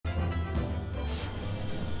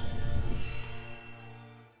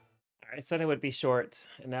I said it would be short,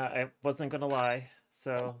 and now I wasn't gonna lie.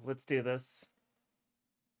 So let's do this.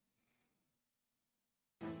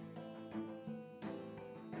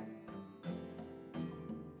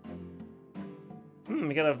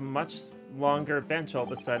 We got a much longer bench all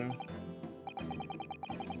of a sudden.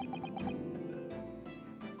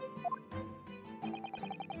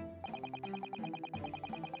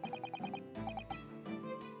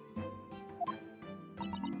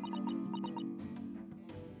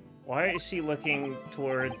 Why is she looking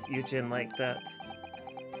towards Yujin like that?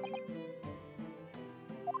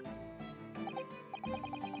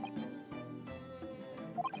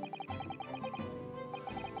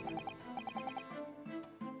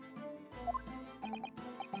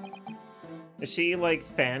 Is she, like,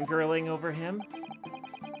 fangirling over him?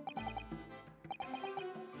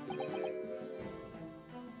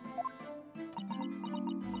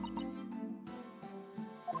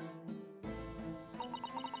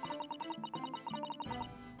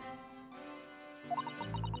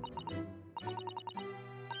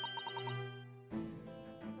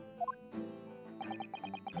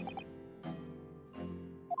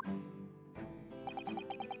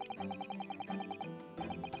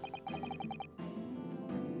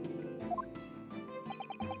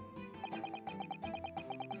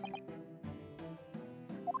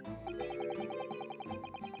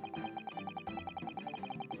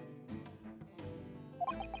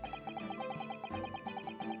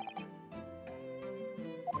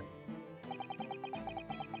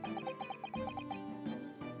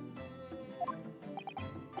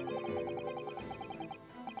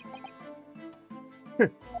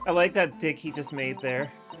 I like that dig he just made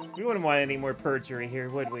there. We wouldn't want any more perjury here,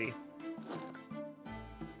 would we?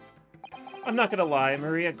 I'm not gonna lie,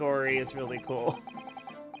 Maria Gori is really cool.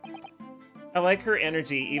 I like her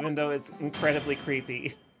energy, even though it's incredibly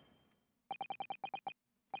creepy.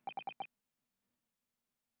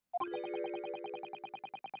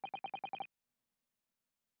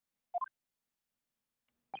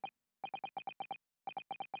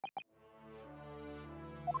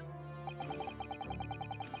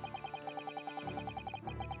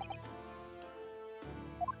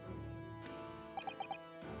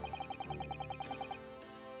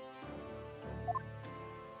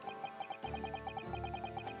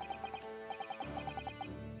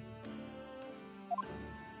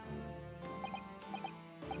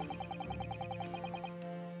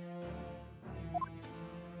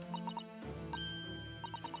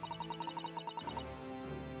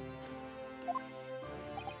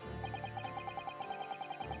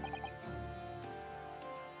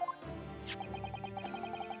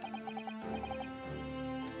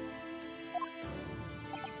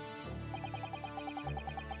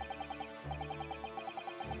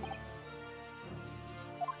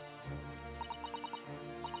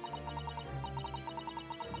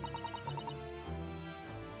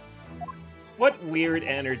 What weird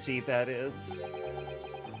energy that is.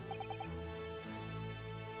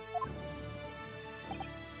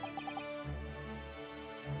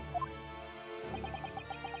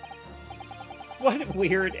 What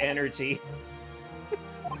weird energy.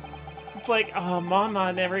 It's like, oh,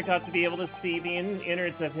 Mama never got to be able to see the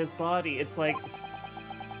innards of his body. It's like,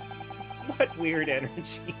 what weird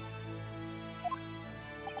energy.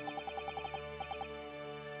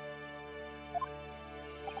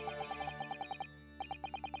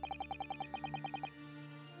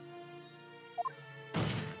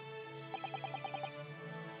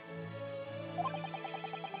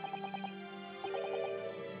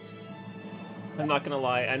 I'm not gonna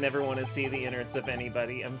lie, I never want to see the innards of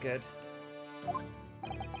anybody. I'm good.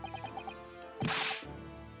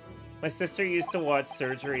 My sister used to watch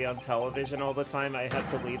surgery on television all the time. I had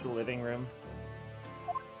to leave the living room.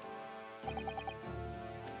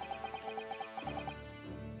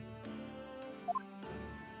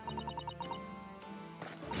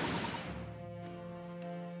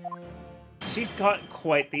 She's got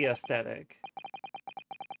quite the aesthetic.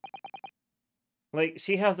 Like,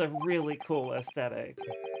 she has a really cool aesthetic.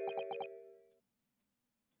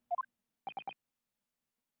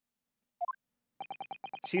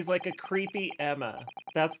 She's like a creepy Emma.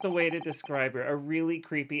 That's the way to describe her. A really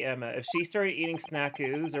creepy Emma. If she started eating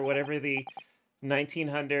snackoos or whatever the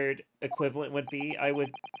 1900 equivalent would be, I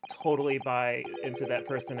would totally buy into that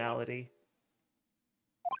personality.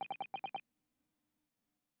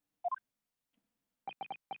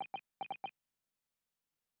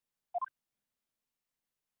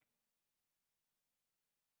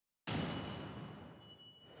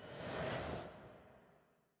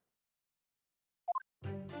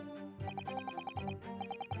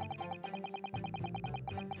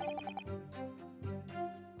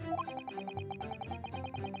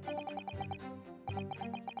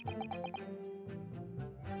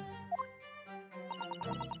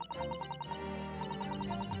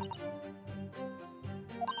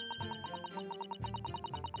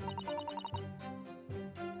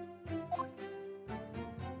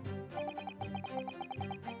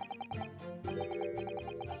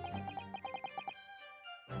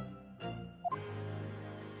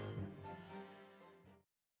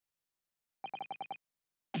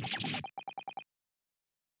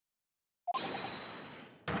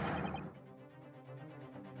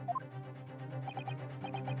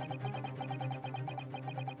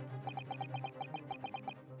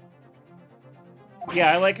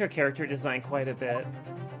 Yeah, I like her character design quite a bit.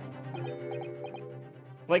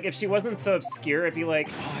 Like, if she wasn't so obscure, I'd be like,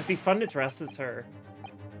 oh, it'd be fun to dress as her.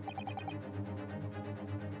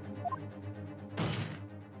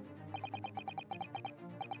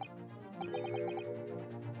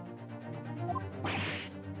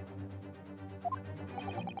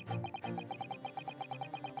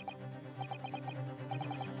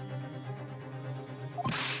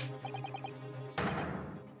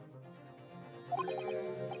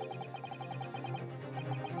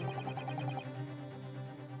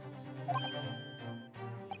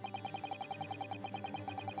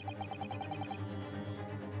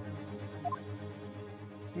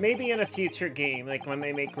 Maybe in a future game, like when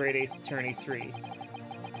they make Great Ace Attorney 3.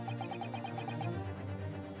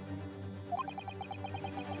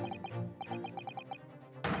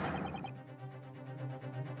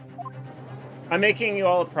 I'm making you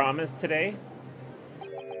all a promise today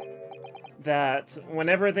that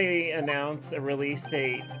whenever they announce a release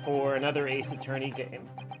date for another Ace Attorney game,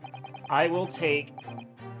 I will take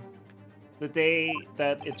the day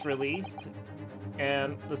that it's released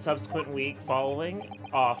and the subsequent week following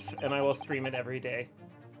off, and I will stream it every day.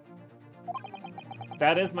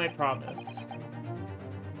 That is my promise.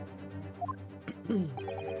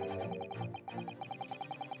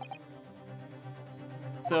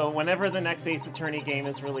 So whenever the next Ace Attorney game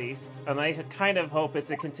is released, and I kind of hope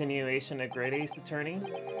it's a continuation of Great Ace Attorney,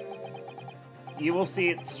 you will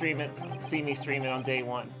see me stream it on day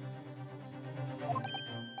one.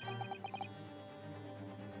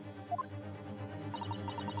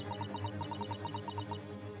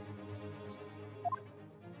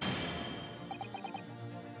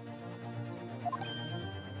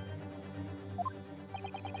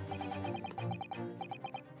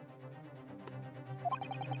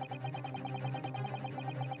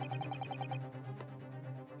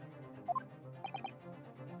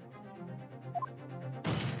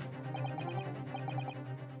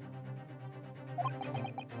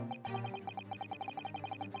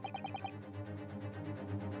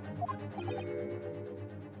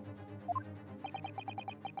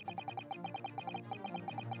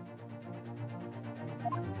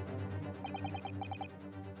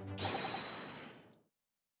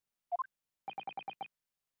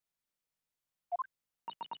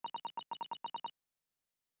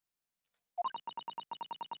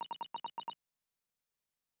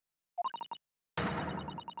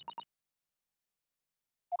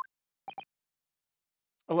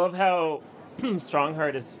 I love how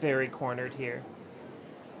Strongheart is very cornered here.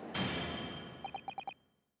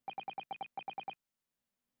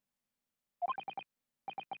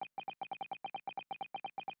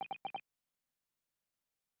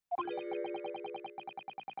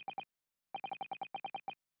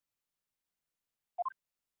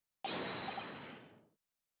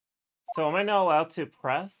 So am I not allowed to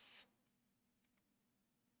press?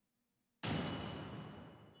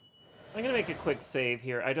 I'm gonna make a quick save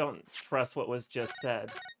here. I don't trust what was just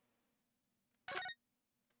said.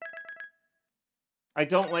 I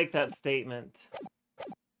don't like that statement.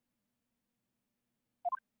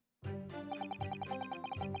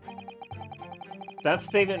 That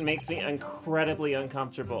statement makes me incredibly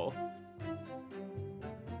uncomfortable.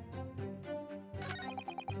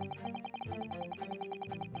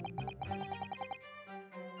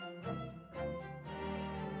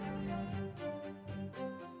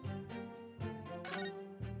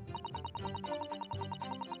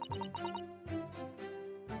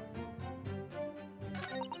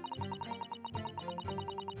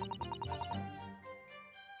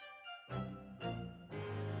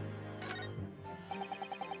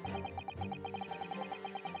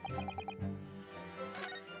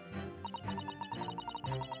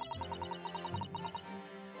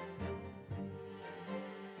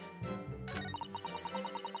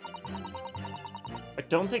 I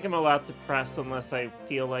don't think I'm allowed to press unless I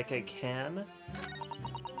feel like I can.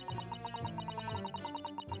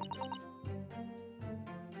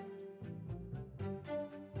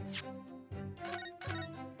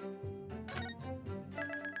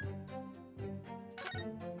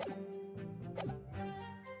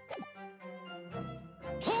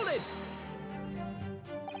 Hold it!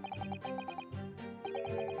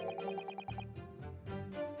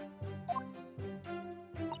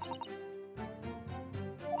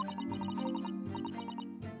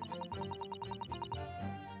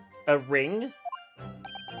 A ring?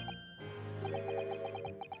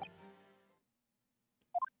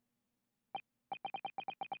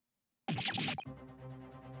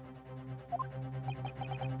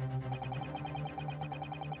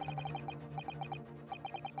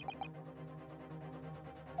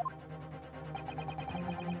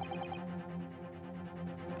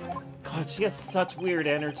 God, she has such weird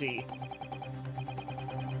energy.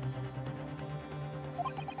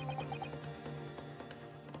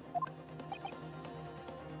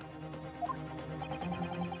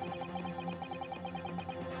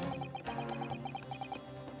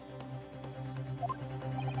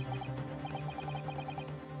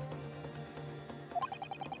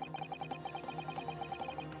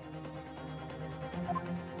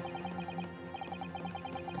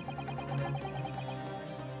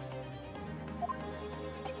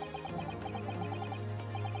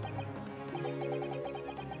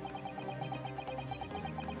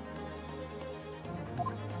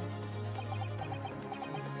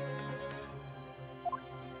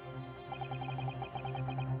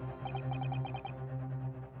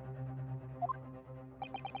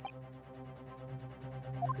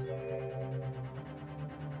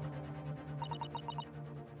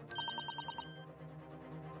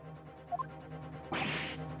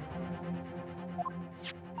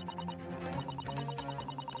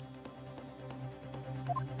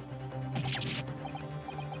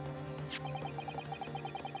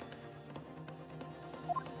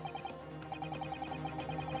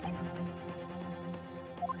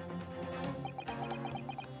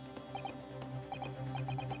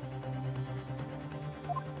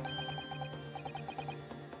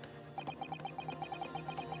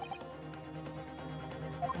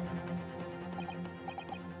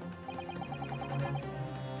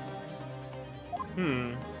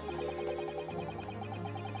 Hmm.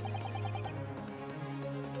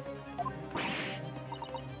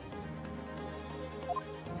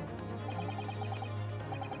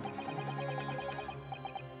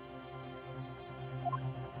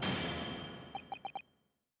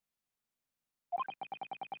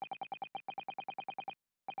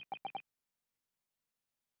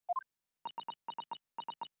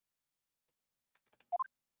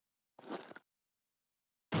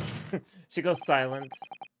 She goes silent.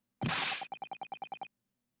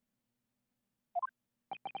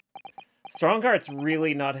 Strongheart's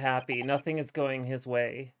really not happy. Nothing is going his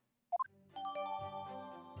way.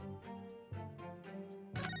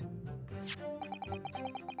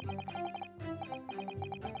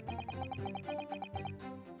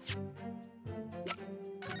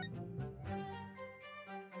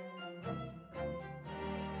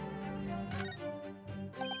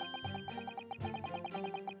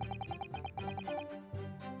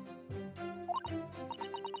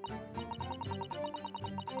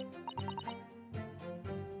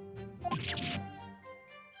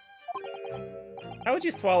 How would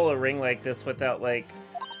you swallow a ring like this without, like,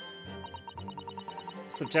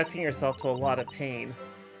 subjecting yourself to a lot of pain?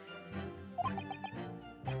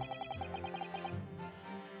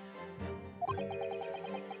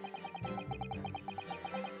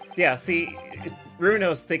 Yeah, see,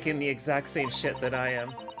 Runo's thinking the exact same shit that I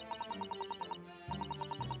am.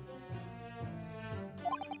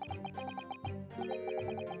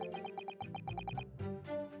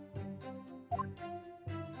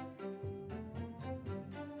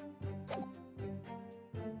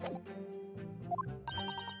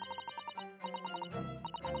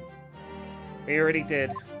 We already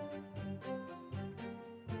did.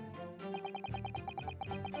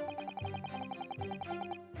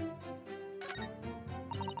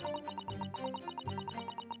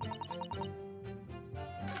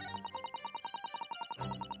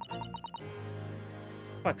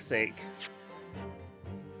 Fuck's sake.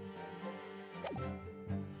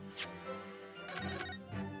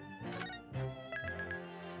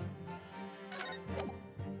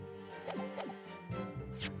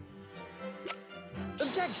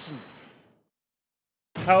 Objection!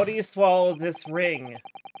 How do you swallow this ring?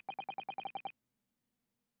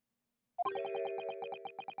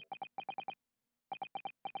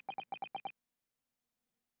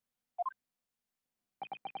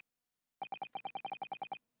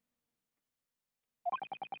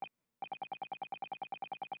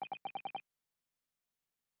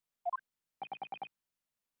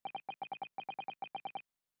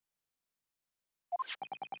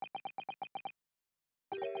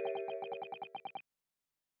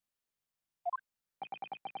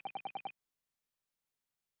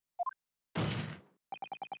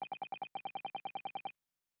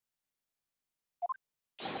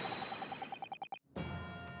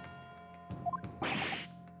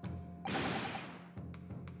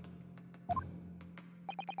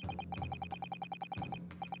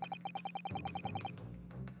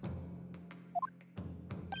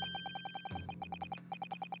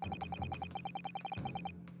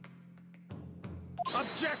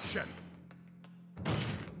 Objection!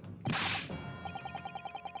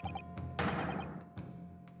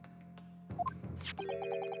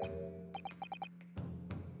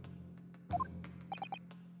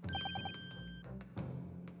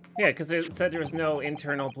 Yeah, because it said there was no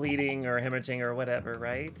internal bleeding or hemorrhaging or whatever,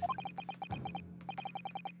 right?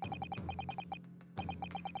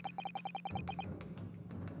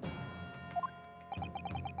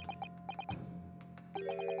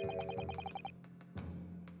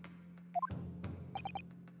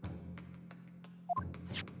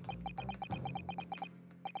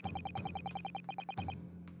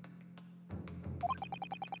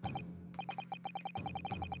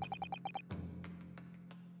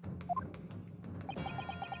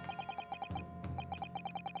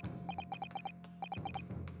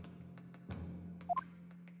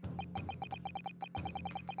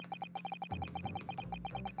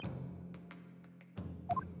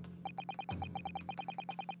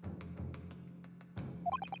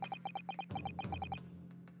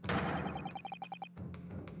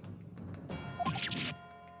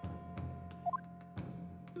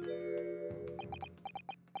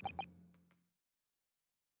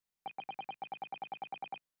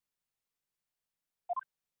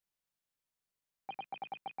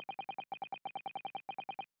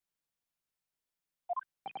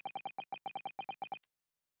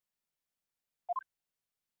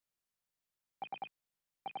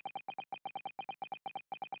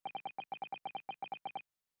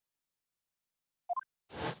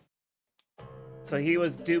 So he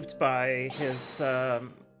was duped by his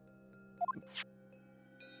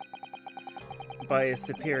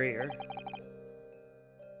superior.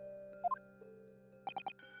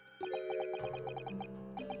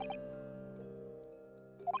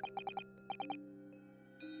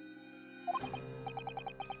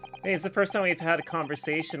 Hey, it's the first time we've had a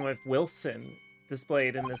conversation with Wilson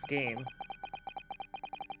displayed in this game.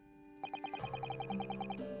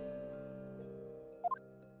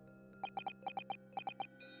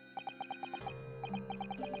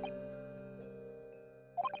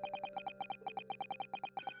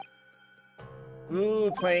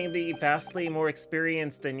 Ooh, playing the vastly more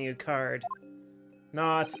experienced than you card.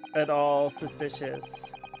 Not at all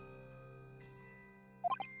suspicious.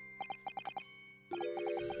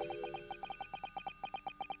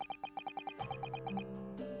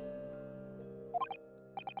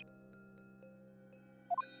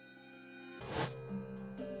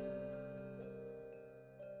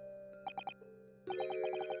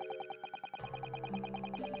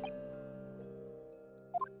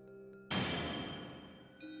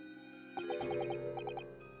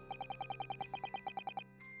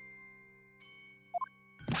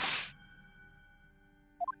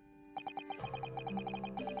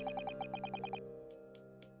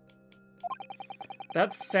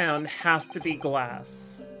 That sound has to be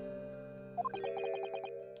glass.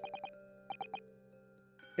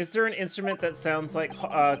 Is there an instrument that sounds like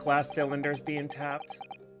glass cylinders being tapped?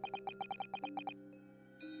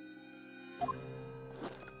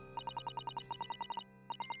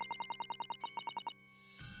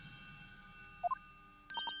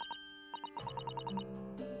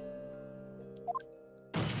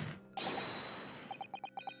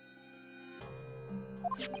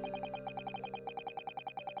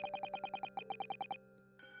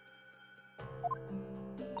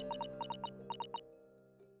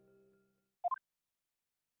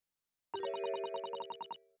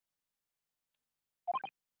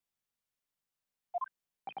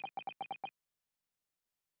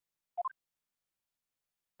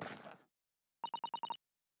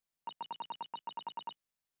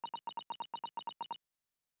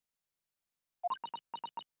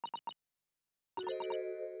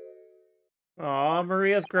 Aw,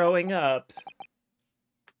 Maria's growing up.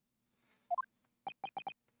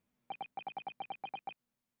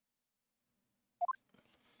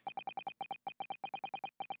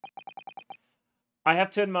 I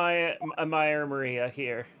have to admire Maria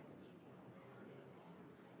here.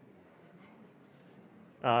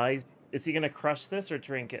 Is he gonna crush this or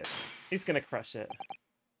drink it? He's gonna crush it.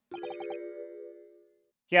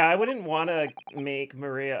 Yeah, I wouldn't want to make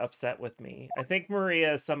Maria upset with me. I think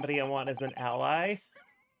Maria is somebody I want as an ally.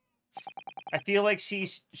 I feel like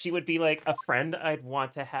she would be like a friend I'd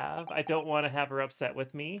want to have. I don't want to have her upset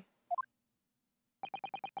with me.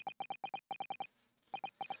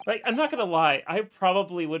 Like, I'm not gonna lie, I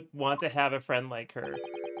probably would want to have a friend like her.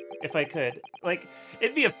 If I could. Like,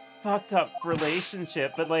 it'd be a fucked up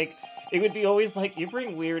relationship, but like, it would be always like, you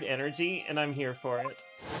bring weird energy, and I'm here for it.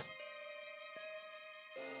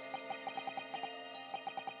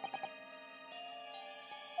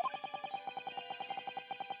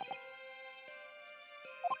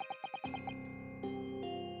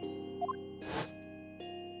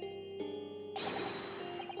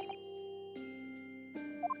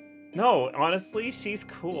 No, honestly, she's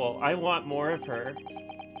cool. I want more of her.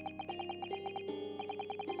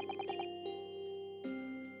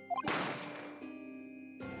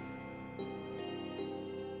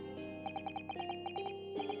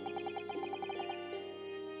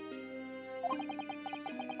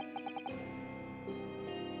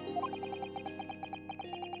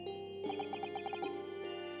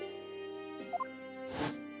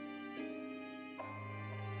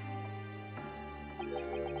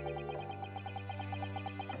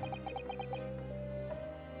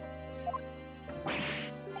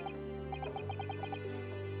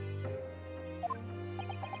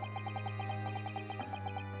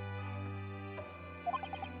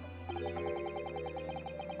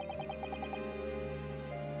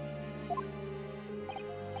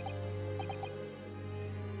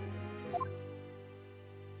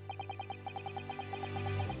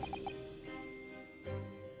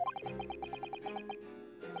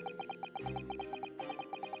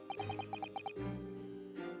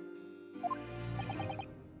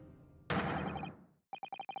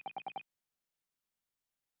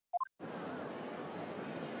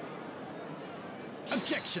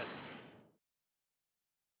 Objection!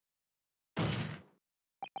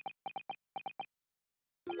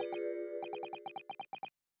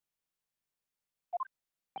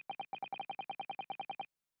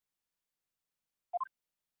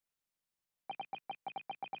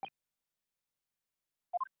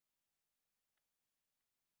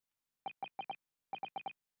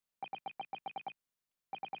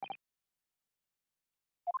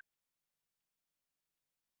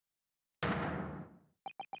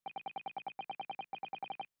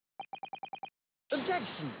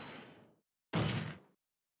 Objection!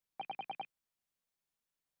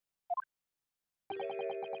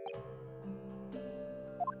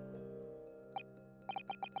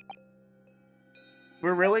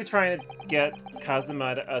 We're really trying to get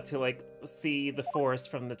Kazuma to like see the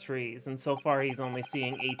forest from the trees, and so far he's only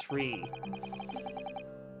seeing a tree.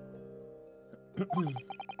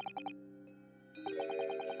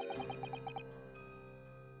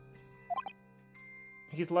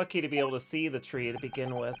 He's lucky to be able to see the tree to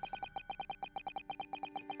begin with.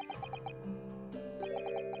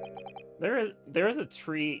 There is a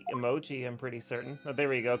tree emoji, I'm pretty certain. Oh, there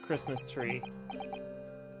we go, Christmas tree.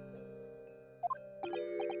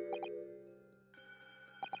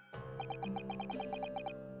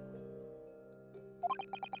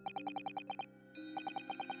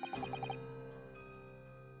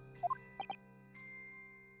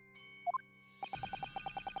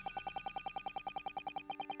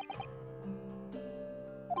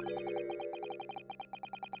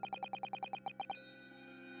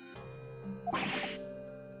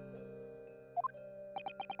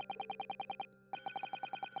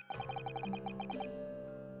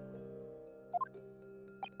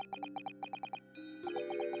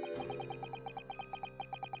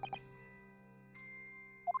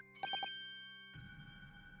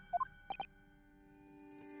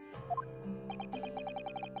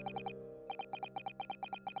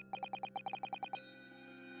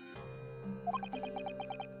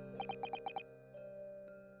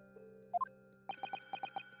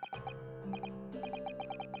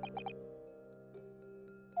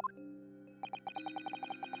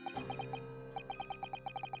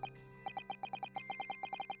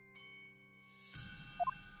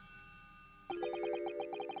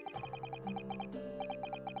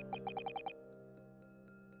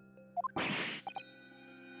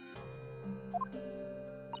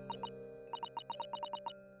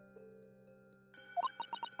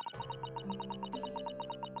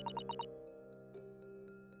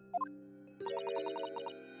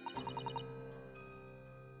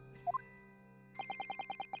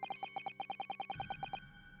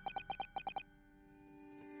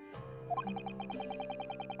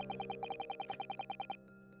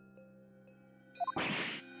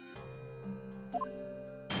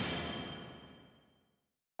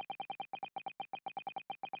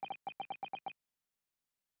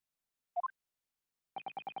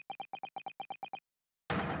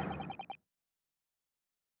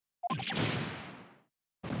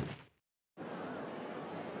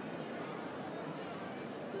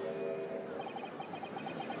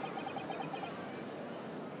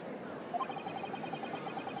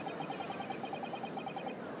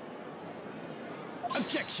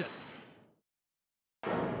 Objection!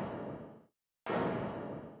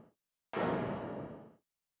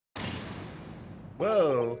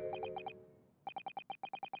 Whoa.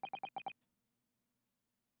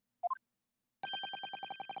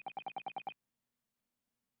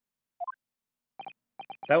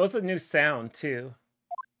 That was a new sound, too.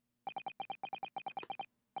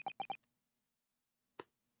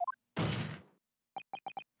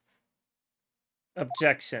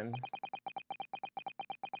 Objection.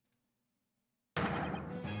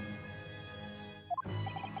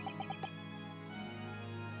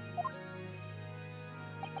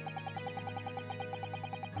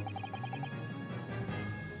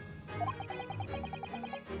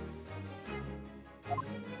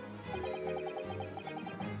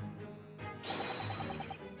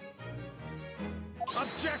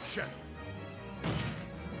 Objection!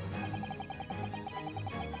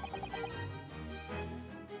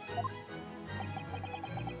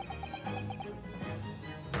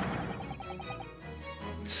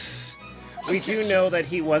 We do know that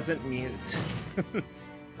he wasn't mute.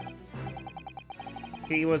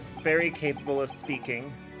 He was very capable of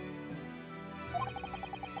speaking.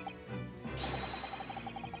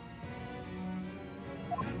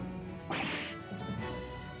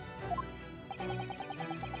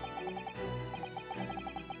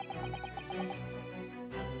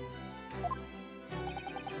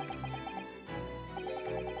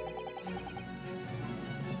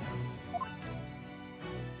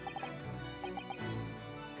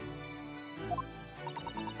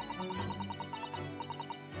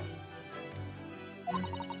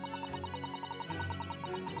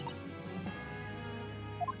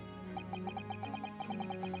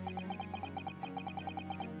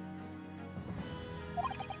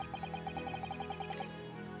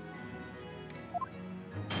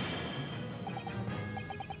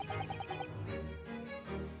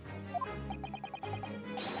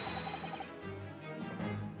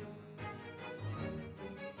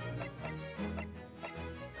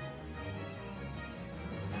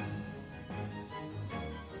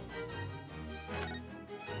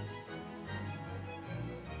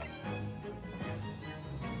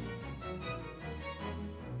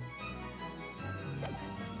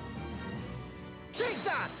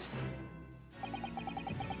 that!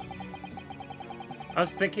 I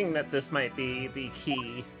was thinking that this might be the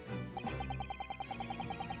key.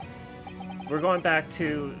 We're going back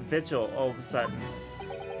to Vigil all of a sudden.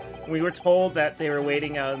 We were told that they were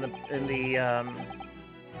waiting out in the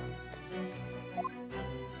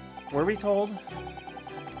were we told?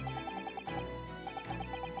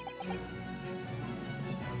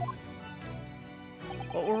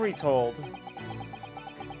 What were we told?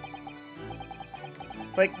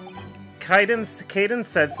 Like, Caden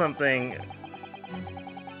said something.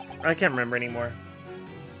 I can't remember anymore.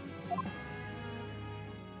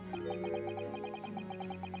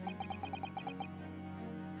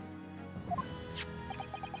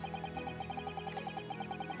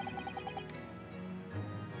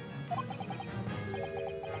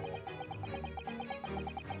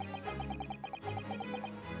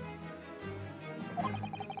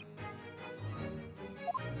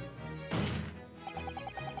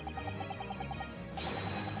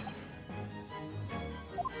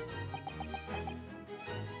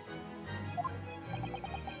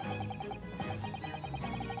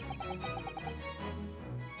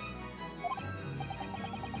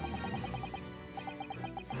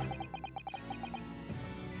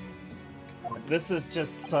 This is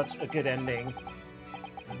just such a good ending.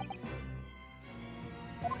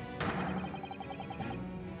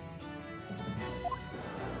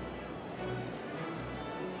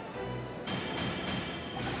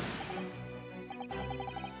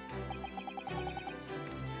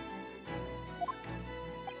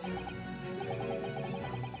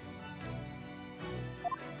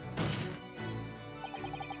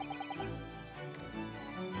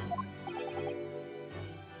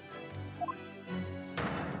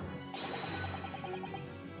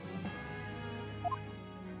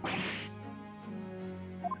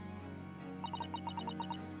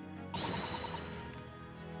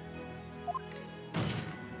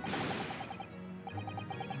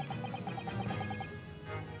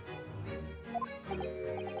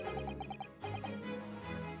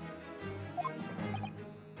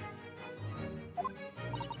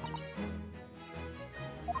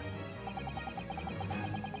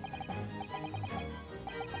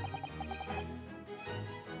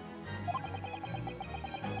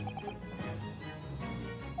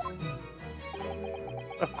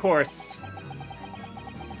 Of course.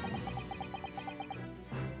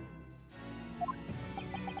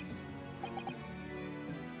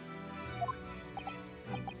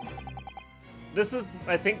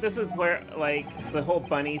 I think this is where, like, the whole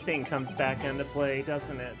bunny thing comes back into play,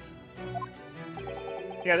 doesn't it?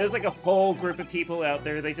 Yeah, there's like a whole group of people out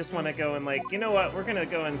there, they just want to go and, like, you know what, we're gonna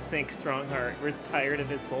go and sink Strongheart. We're tired of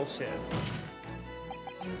his bullshit.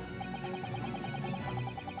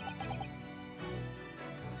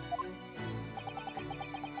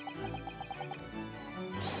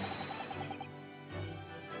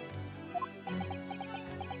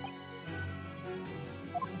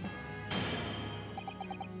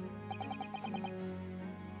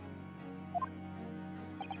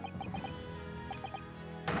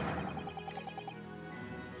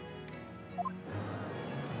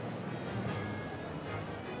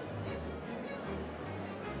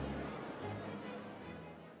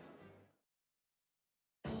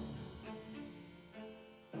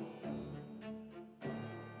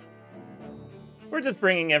 We're just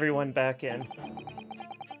bringing everyone back in.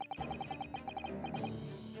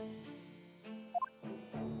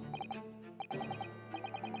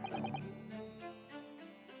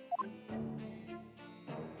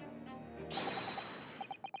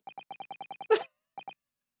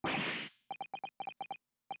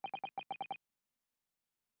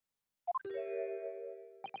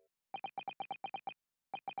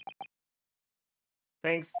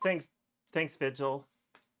 Thanks, Vigil.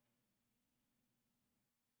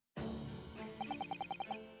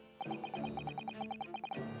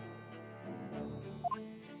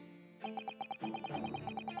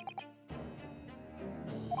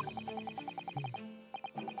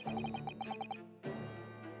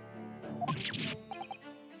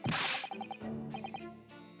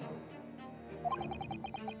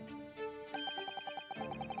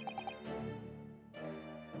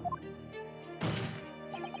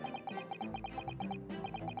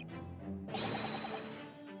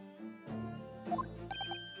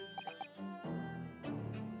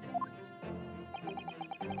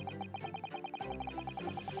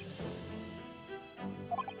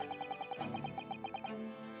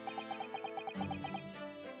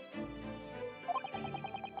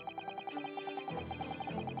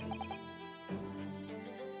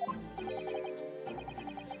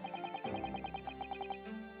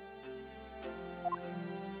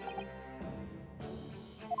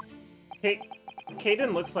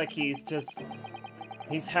 Caden looks like he's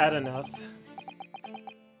had enough.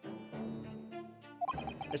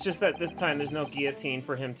 It's just that this time there's no guillotine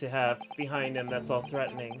for him to have behind him that's all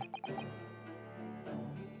threatening.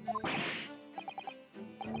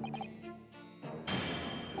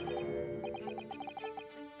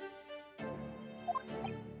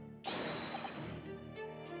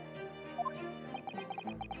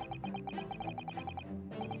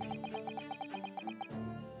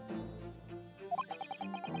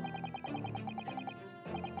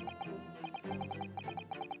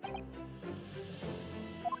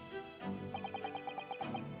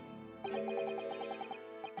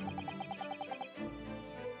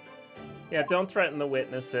 Yeah, don't threaten the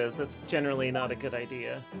witnesses. That's generally not a good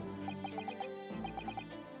idea.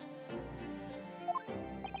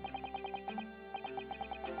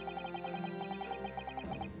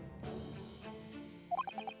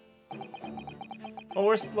 Well,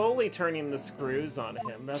 we're slowly turning the screws on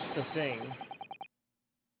him. That's the thing.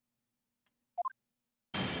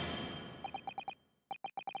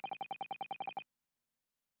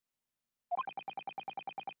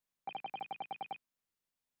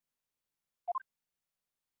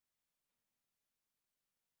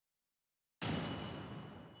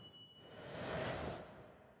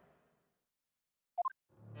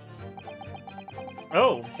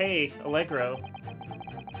 Oh, hey, Allegro.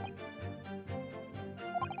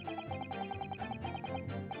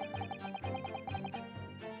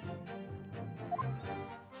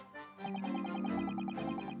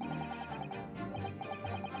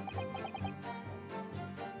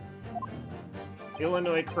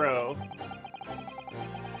 Illinois Crow.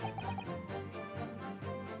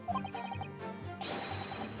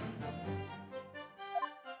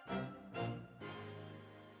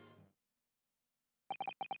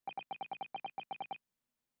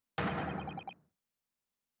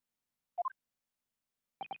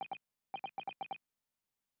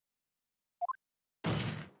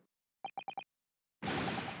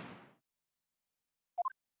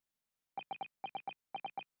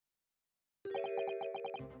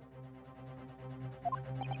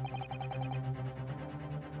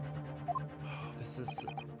 This is...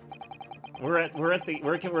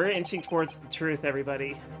 We're inching towards the truth,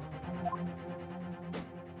 everybody.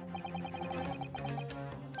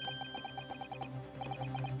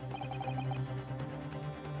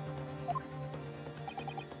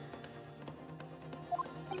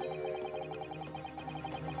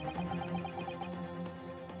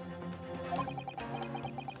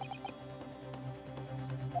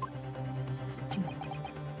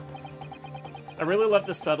 I really love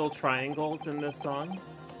the subtle triangles in this song.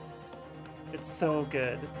 It's so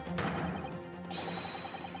good.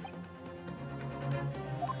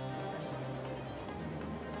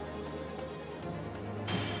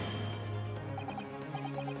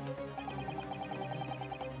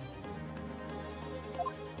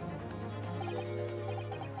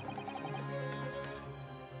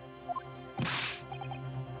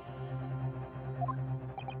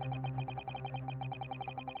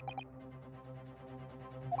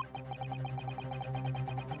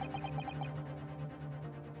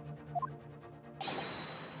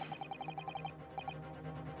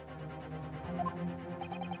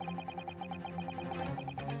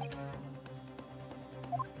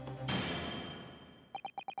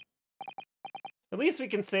 At least we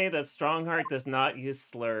can say that Strongheart does not use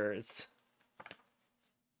slurs.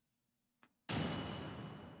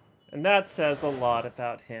 And that says a lot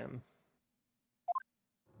about him.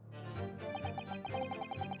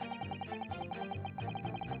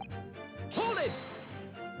 Hold it!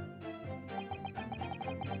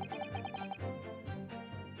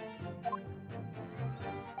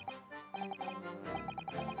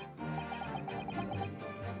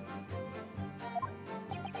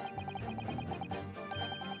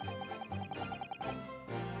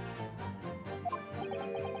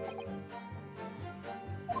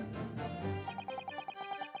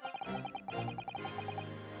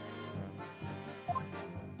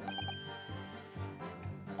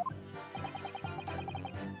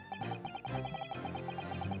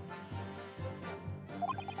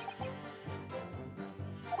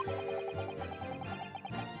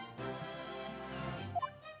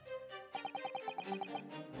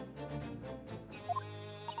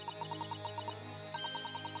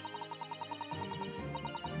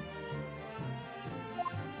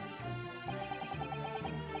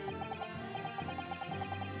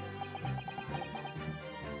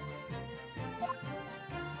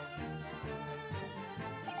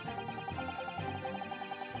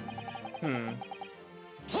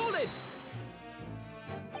 Hold it!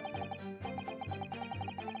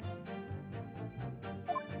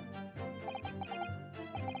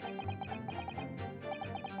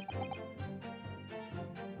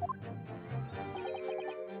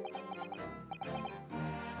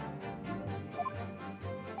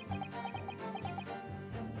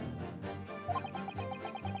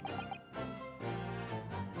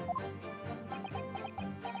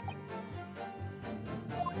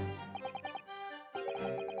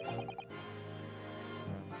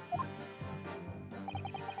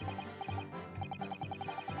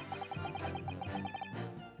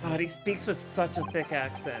 God, he speaks with such a thick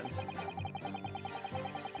accent.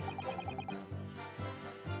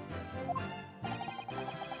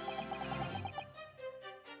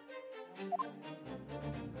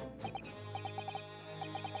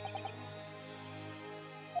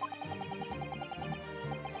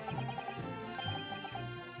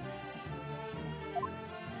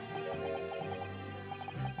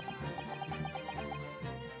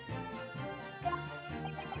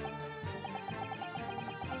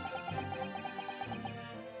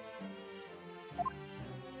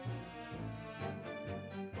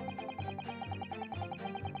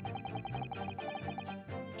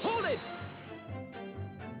 Hold it!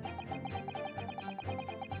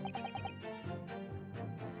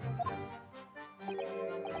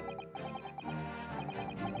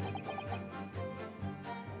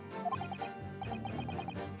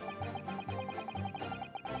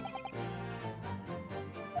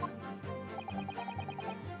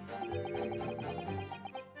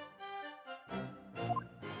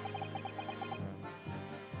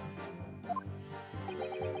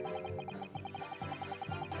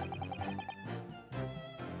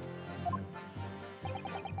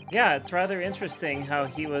 Yeah, it's rather interesting how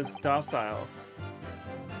he was docile.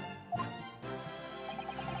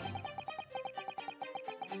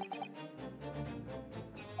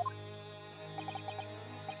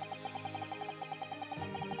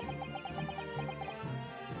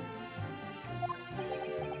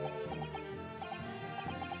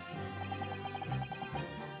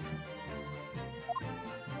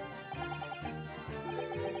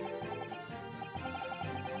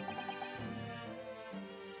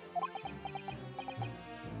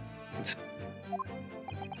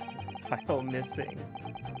 Pile missing.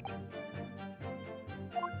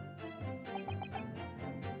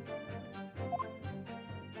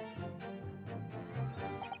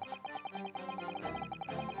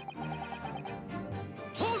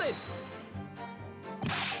 Hold it!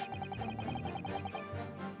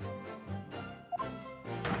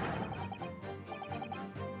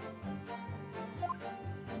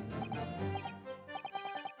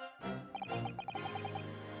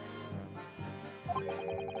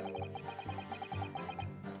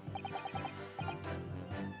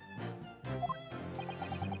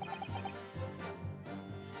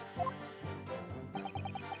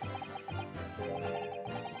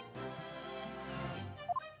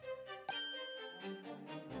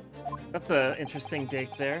 That's an interesting dig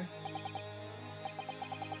there.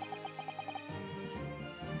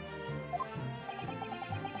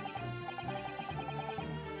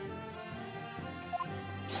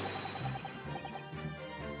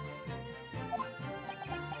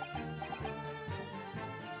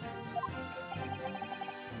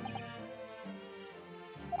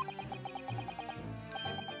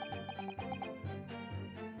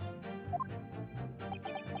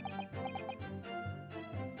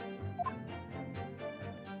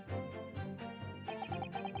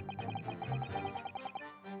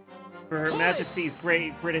 For Her Majesty's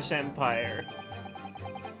Great British Empire.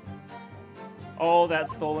 All that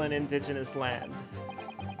stolen indigenous land.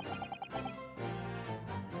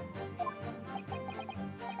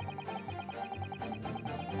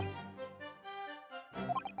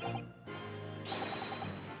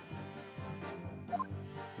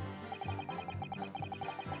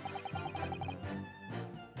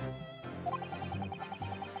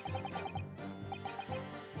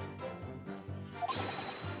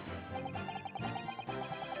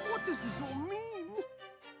 What does this all mean?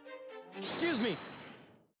 Excuse me.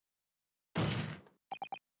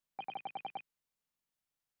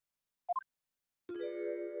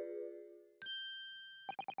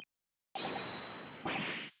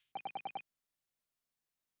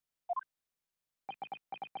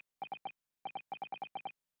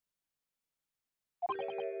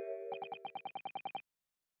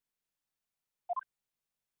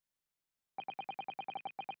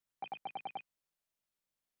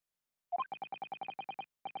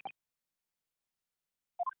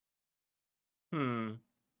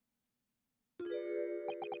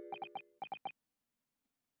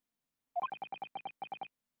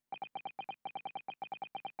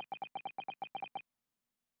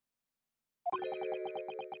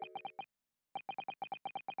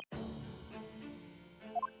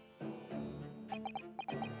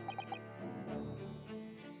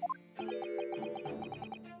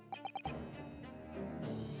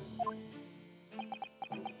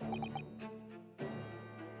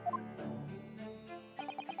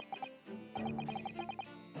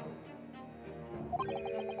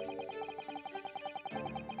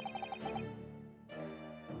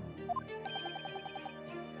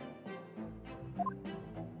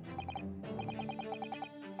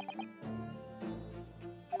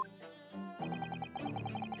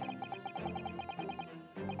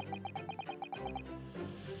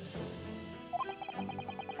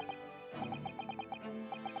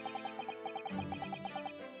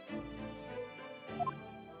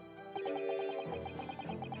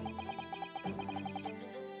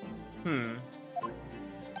 Hmm.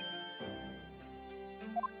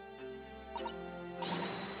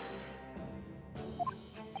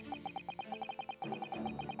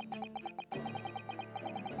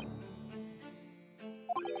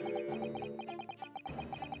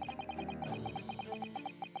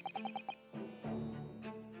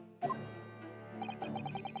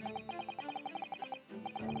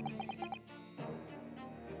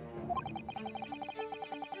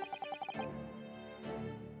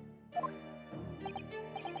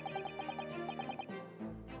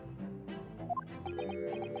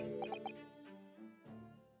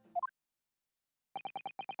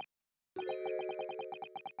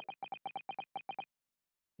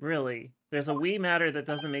 Really? There's a Wii matter that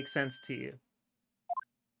doesn't make sense to you.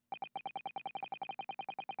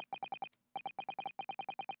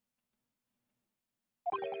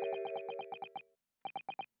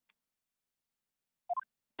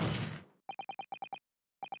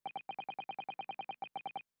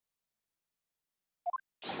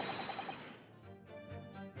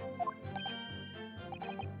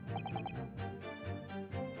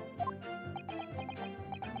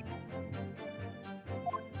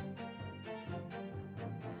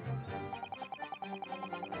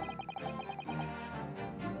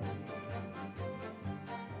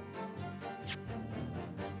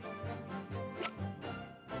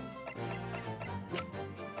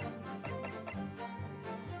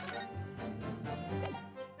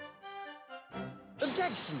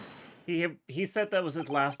 Objection! He said that was his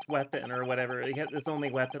last weapon or whatever. He had his only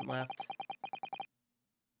weapon left.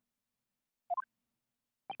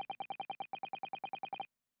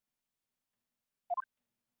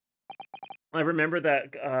 I remember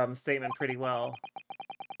that statement pretty well.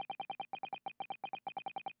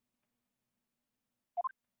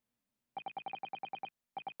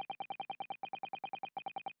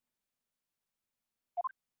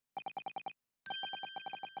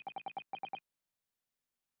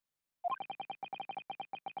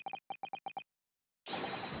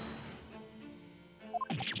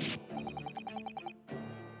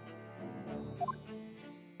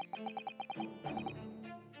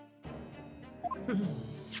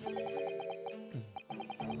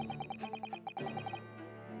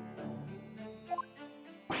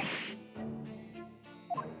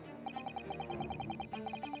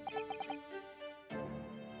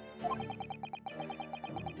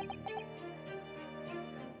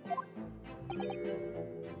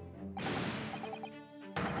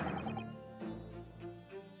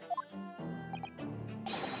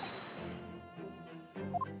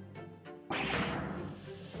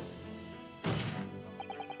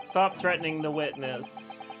 Stop threatening the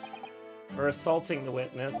witness. Or assaulting the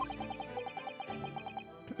witness.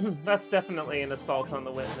 That's definitely an assault on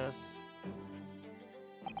the witness.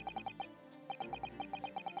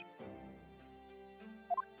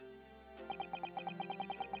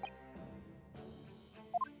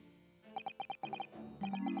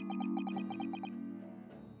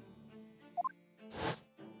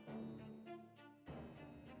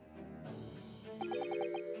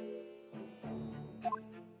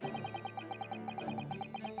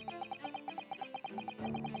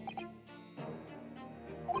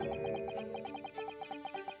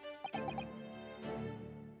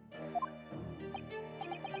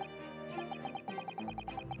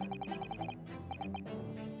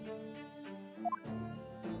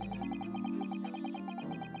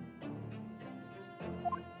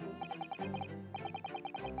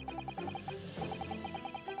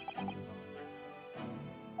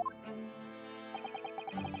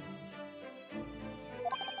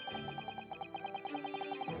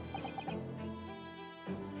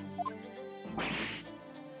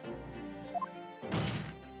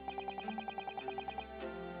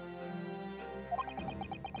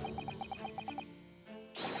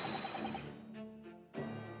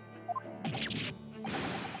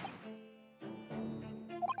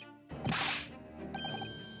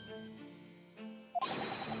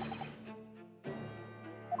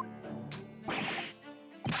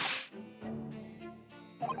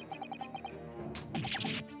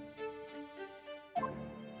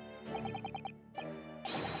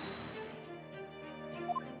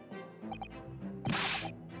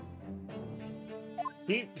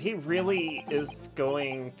 He really is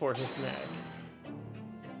going for his neck.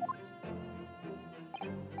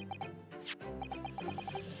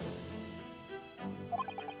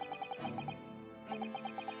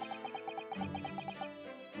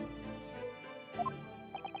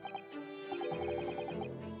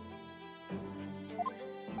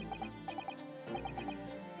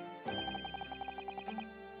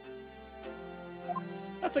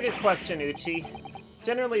 That's a good question, Uchi.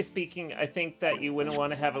 Generally speaking, I think that you wouldn't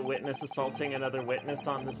want to have a witness assaulting another witness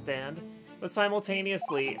on the stand, but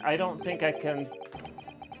simultaneously, I don't think I can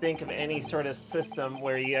think of any sort of system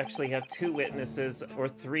where you actually have two witnesses, or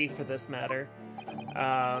three for this matter,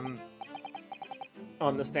 on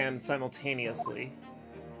the stand simultaneously.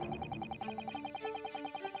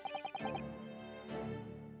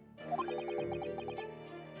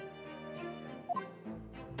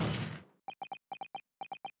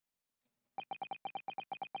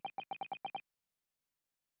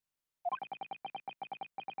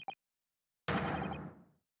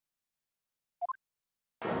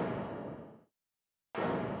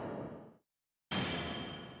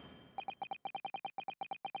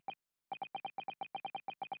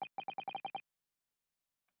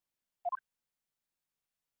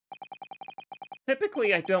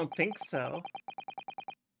 Typically, I don't think so.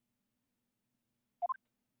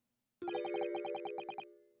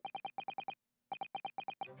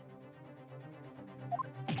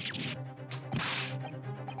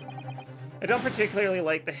 I don't particularly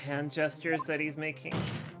like the hand gestures that he's making.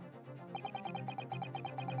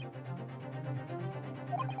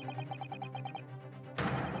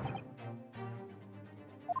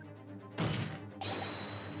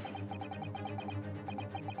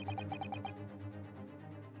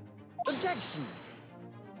 Objection!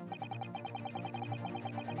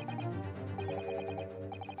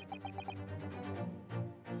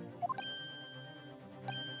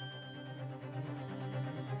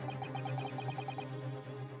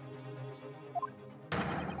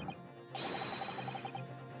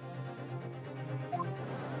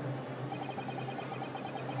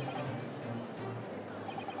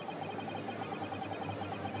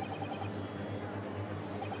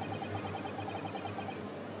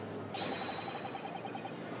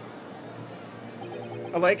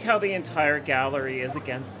 I like how the entire gallery is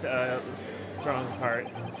against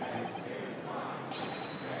Strongheart.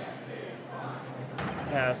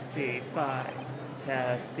 Testify,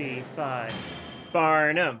 testify.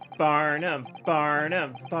 Barnum, Barnum,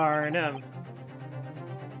 Barnum, Barnum.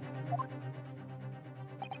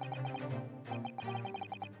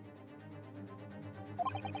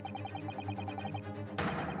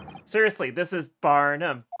 Seriously, this is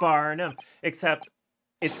Barnum, Barnum, except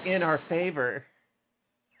it's in our favor.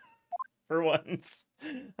 For once.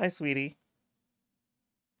 Hi, sweetie.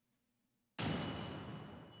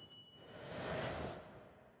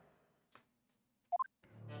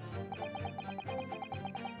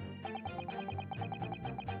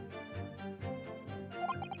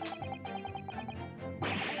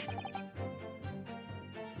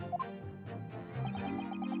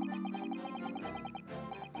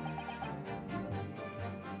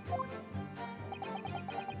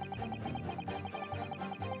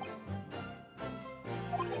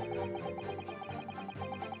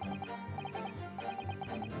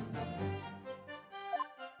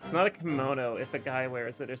 Not a kimono if a guy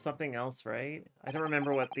wears it, or something else, right? I don't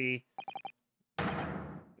remember what the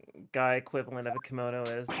guy equivalent of a kimono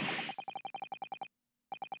is.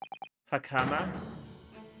 Hakama?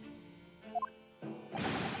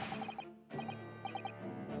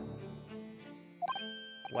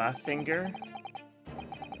 Laugh-finger?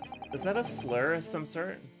 Is that a slur of some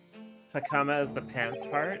sort? Hakama is the pants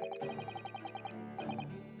part?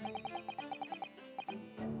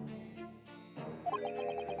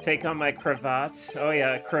 Take on my cravat. Oh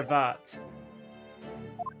yeah, cravat.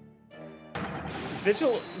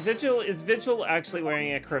 Is Vigil actually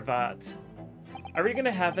wearing a cravat? Are we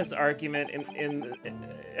gonna have this argument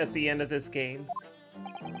at the end of this game?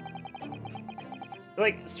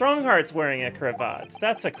 Like, Strongheart's wearing a cravat.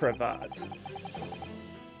 That's a cravat.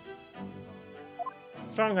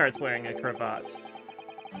 Strongheart's wearing a cravat.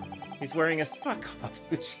 He's wearing a fuck off,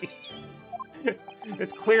 Uchi.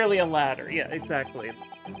 It's clearly a ladder. Yeah, exactly.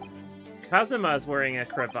 Kazuma's wearing a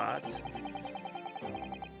cravat.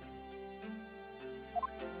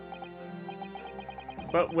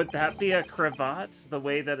 But would that be a cravat, the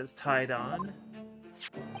way that it's tied on?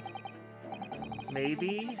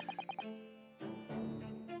 Maybe?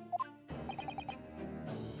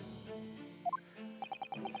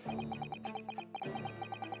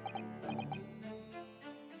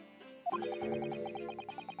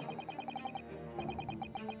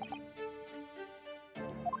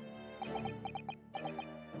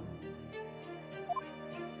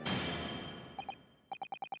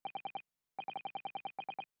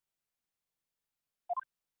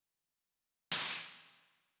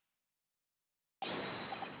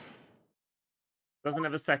 Doesn't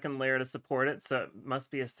have a second layer to support it, so it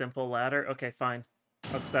must be a simple ladder. Okay, fine.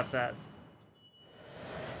 I'll accept that.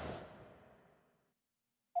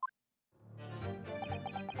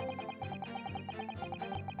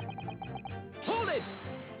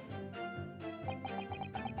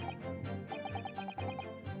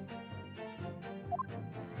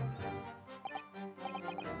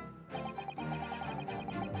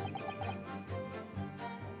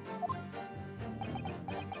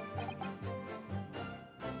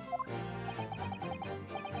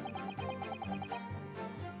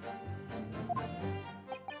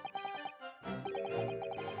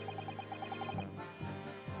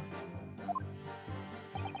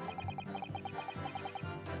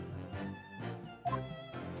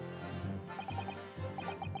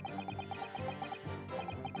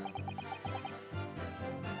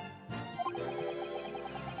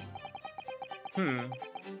 Hmm.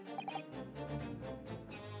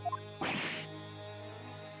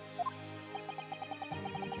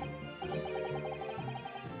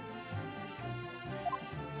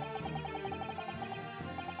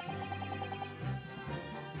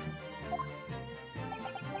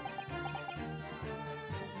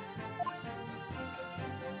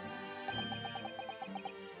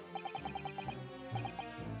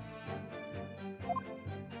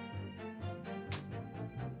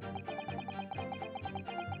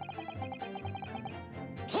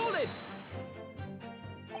 Hold it!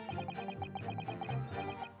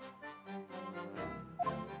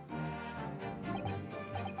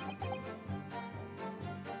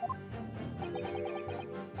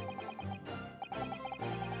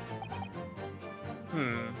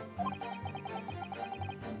 Hmm.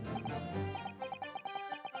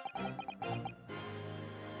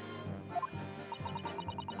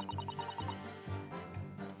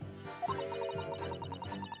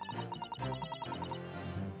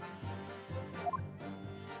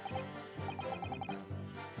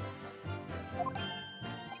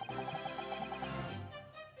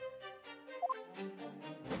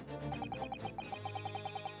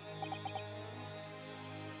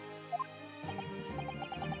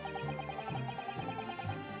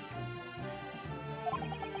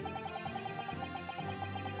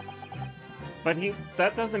 But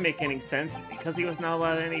that doesn't make any sense because he was not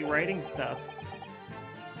allowed any writing stuff.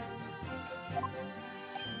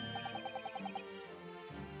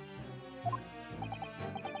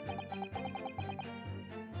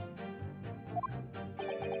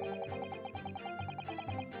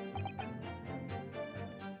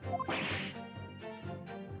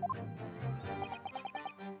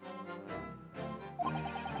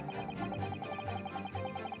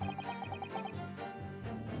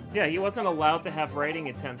 Yeah, he wasn't allowed to have writing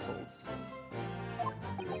utensils.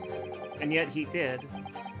 And yet he did.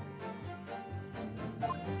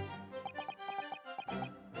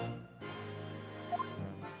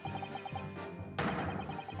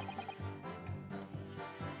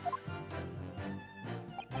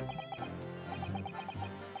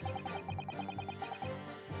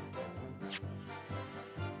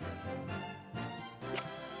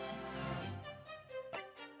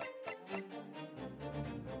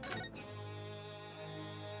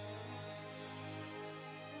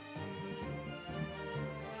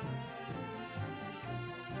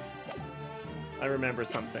 I remember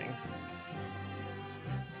something.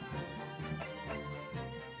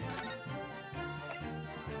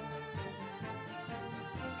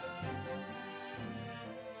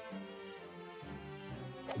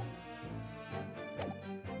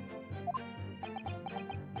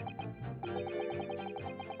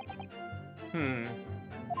 Hmm.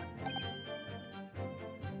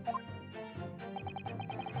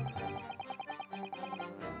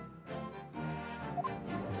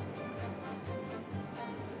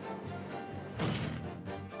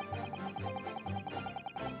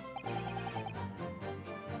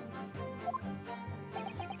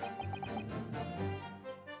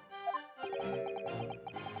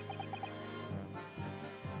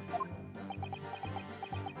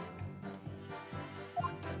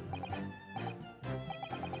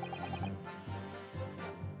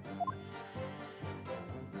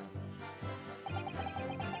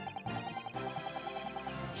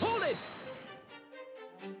 Hold it!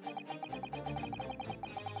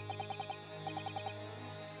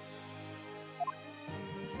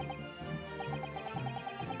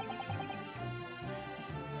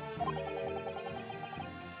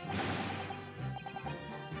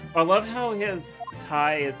 I love how his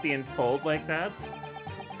tie is being pulled like that.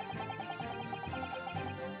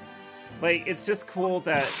 Like, it's just cool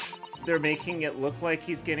that they're making it look like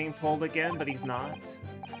he's getting pulled again, but he's not.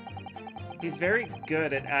 He's very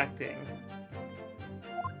good at acting.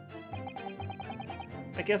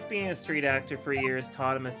 I guess being a street actor for years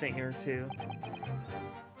taught him a thing or two.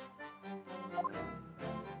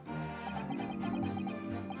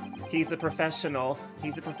 He's a professional.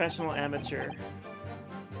 He's a professional amateur.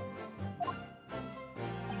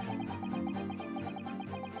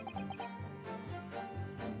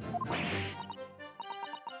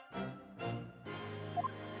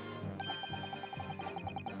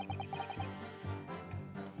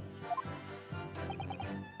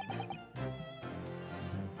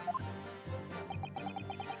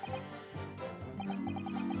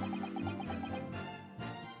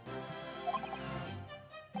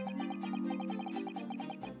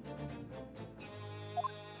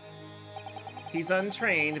 He's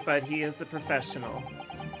untrained, but he is a professional.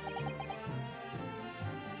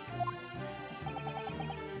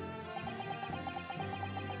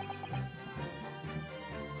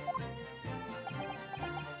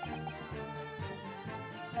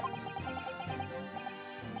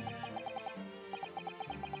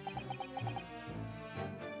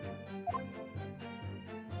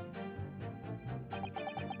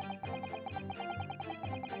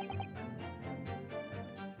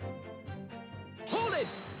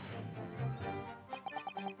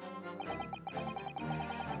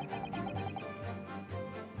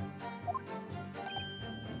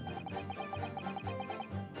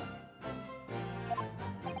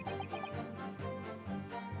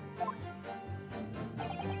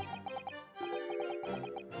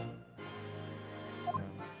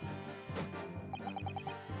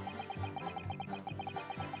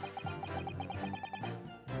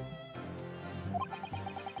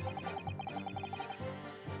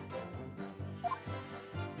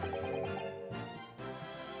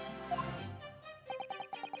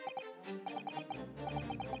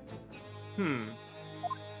 Hmm.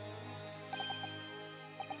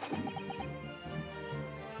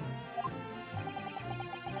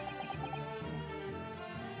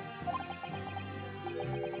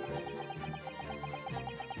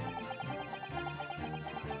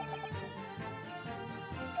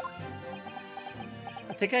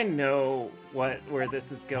 I think I know where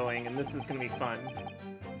this is going, and this is gonna be fun.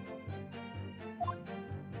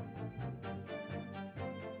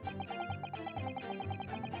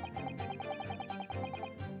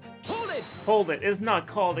 Hold it! Hold it is not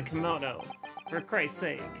called a kimono, for Christ's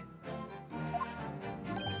sake.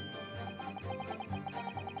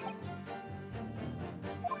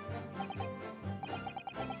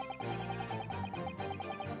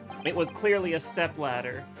 It was clearly a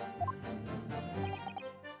stepladder.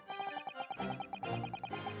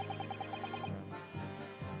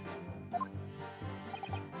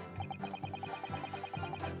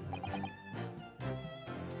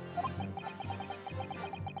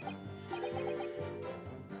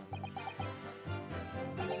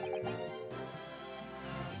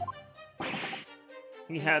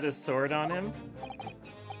 He had his sword on him.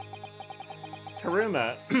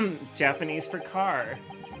 Karuma, Japanese for car.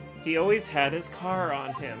 He always had his car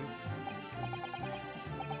on him.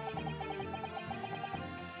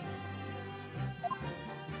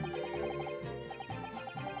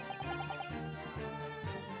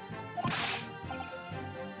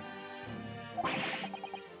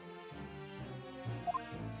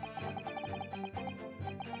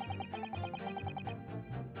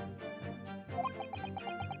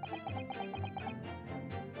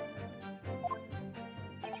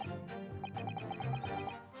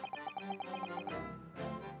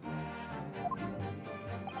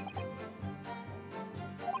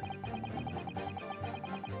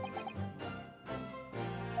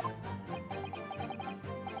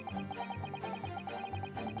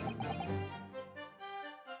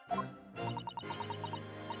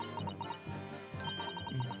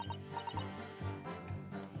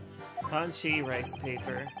 Hanshi rice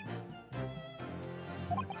paper.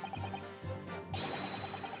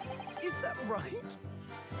 Is that right?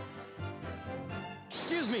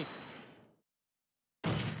 Excuse me.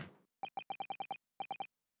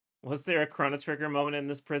 Was there a Chrono Trigger moment in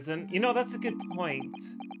this prison? You know, that's a good point.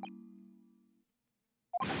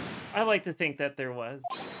 I like to think that there was.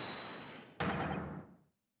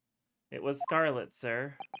 It was Scarlet,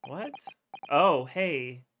 sir. What? Oh,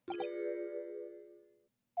 hey.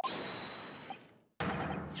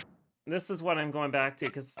 This is what I'm going back to,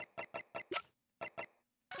 because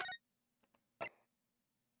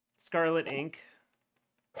Scarlet Ink.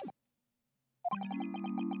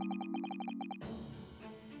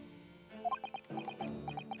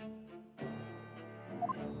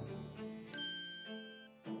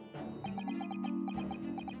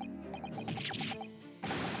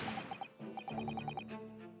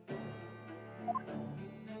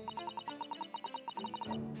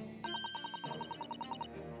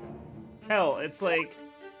 Hell, it's like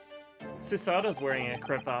Susato's wearing a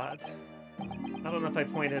cravat. I don't know if I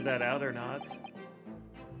pointed that out or not.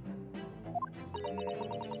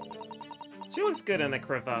 She looks good in a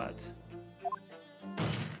cravat.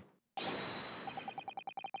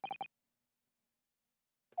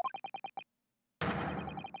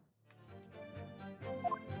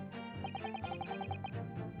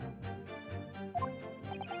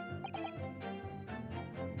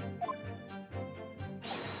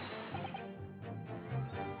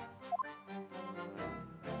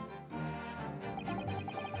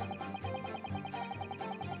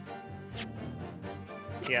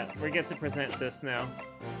 Yeah, we get to present this now.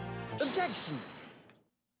 Objection!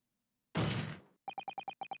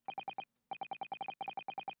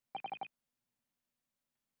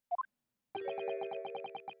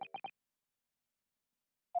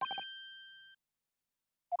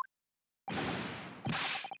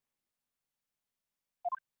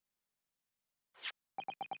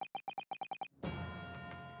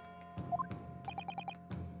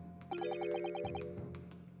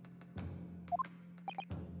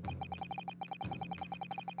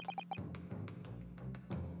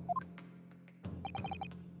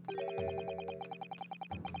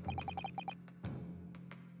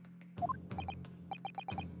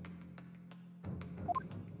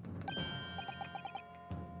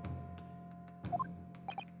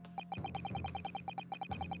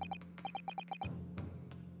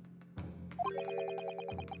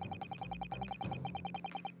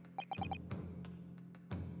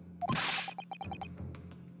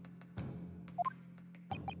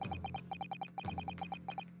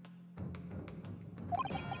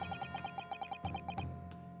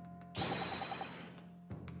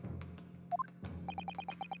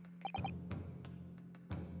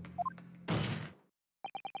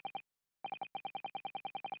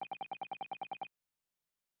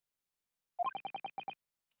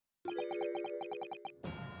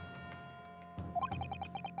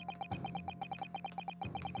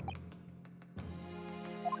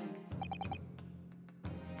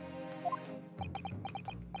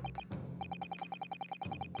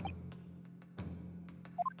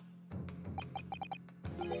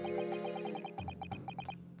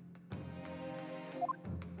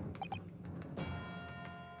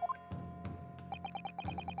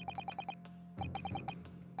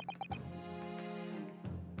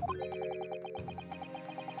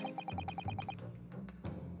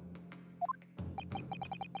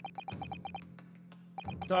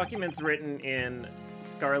 Documents written in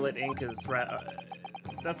scarlet ink is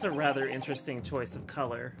that's a rather interesting choice of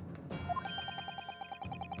color.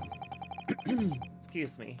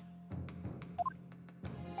 Excuse me.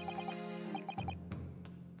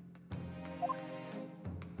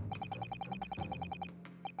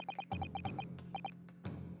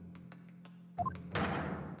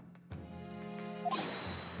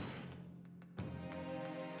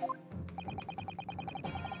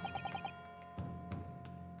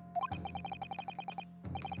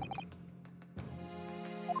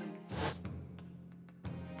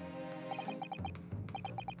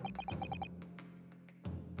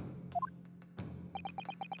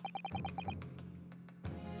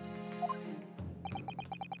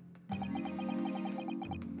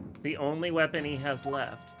 The only weapon he has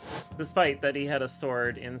left, despite that he had a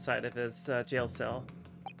sword inside of his jail cell.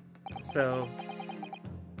 So...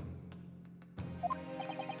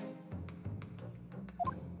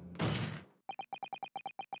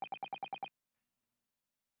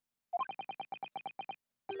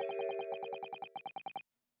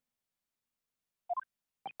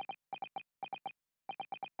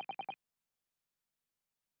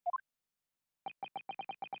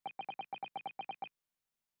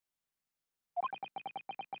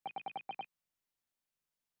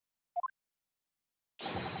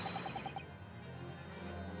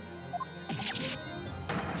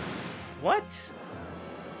 What?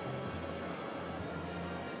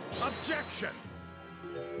 Objection!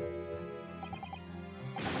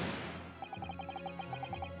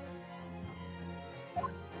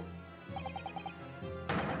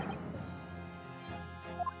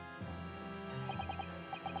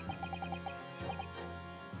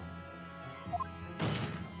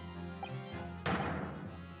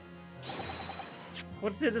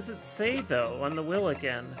 What does it say, though, on the will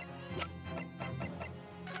again?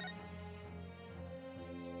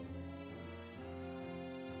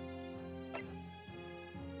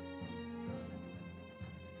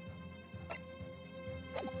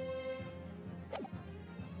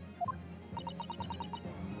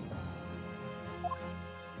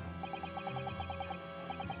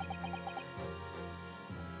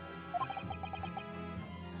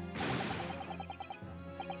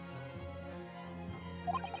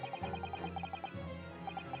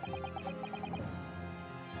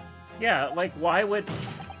 Yeah, like, why would...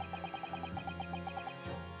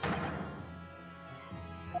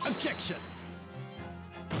 Objection!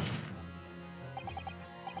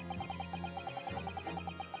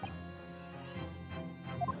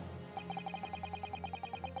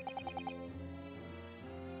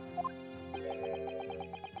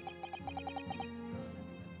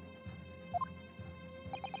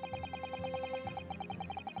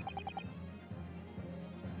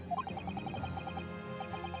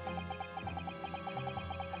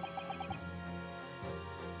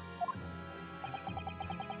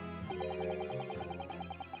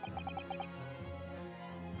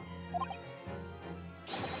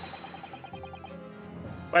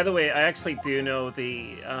 By the way, I actually do know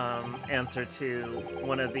the answer to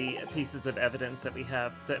one of the pieces of evidence that we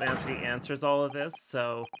have that actually answers all of this,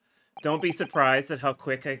 so don't be surprised at how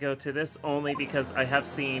quick I go to this, only because I have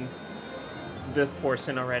seen this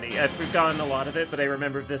portion already. I've forgotten a lot of it, but I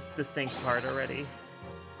remember this distinct part already.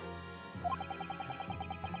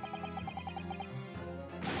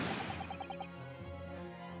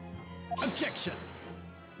 Objection!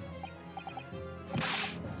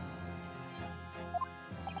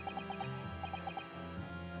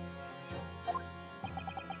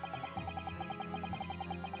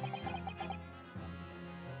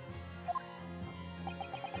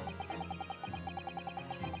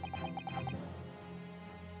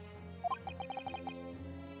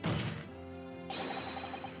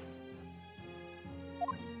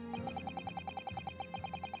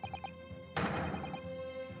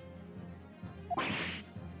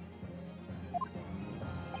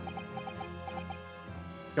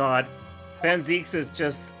 God, Van Zeeks is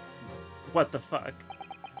just... what the fuck?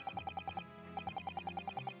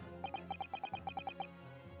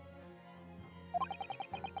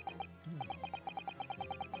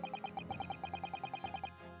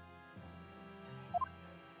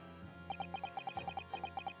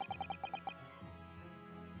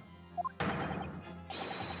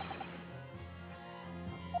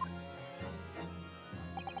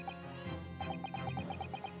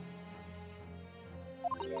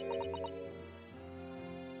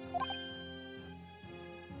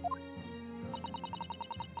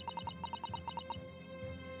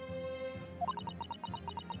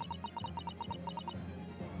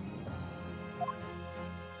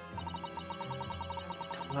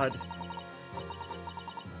 God.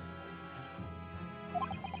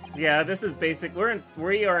 Yeah, this is basic.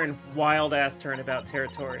 We are in wild ass turnabout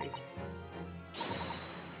territory.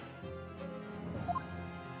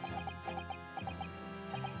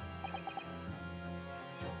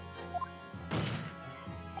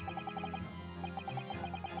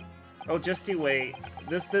 Oh, just you wait.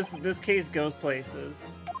 This case goes places.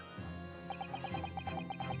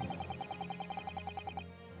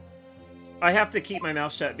 I have to keep my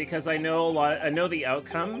mouth shut because I know I know the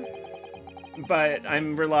outcome, but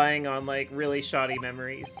I'm relying on like really shoddy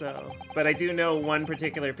memories. So, but I do know one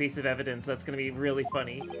particular piece of evidence that's going to be really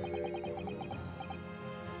funny.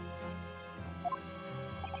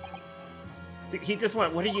 He just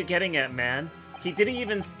went, "What are you getting at, man?" He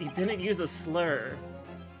didn't use a slur.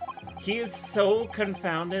 He is so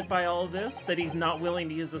confounded by all this that he's not willing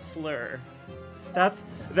to use a slur.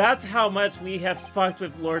 That's how much we have fucked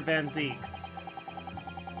with Lord Van Zieks.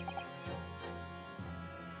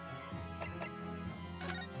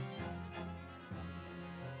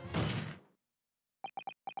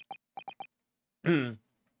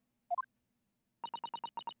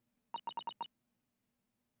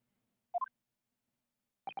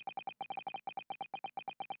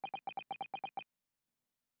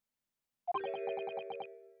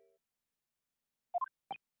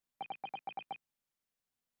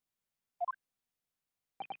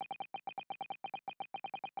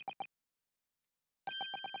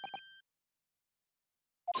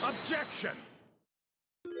 Objection!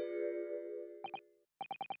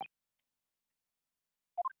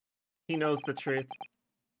 He knows the truth.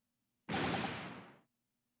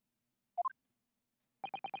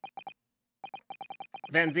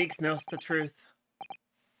 Van Zieks knows the truth.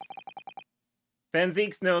 Van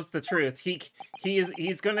Zieks knows the truth.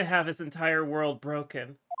 He's going to have his entire world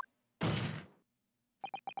broken.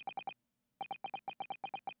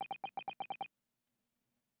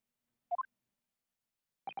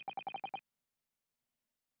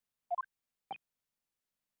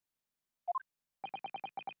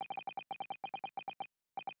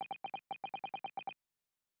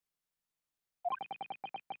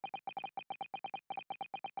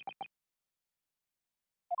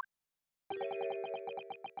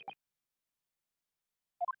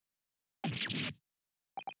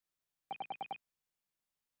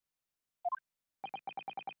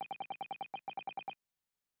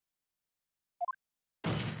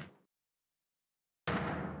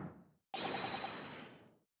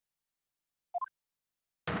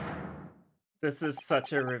 This is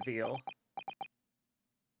such a reveal.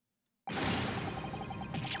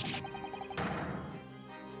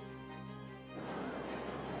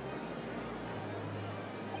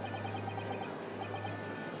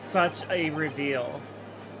 Such a reveal.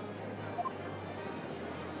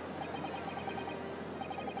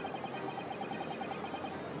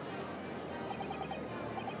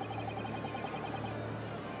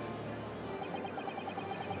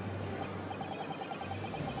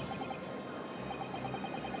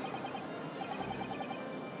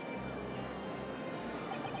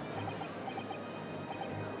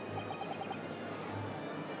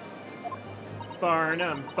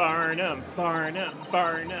 Barnum, Barnum, Barnum,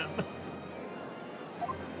 Barnum.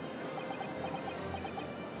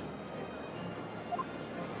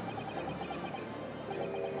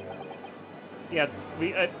 Yeah,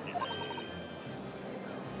 we...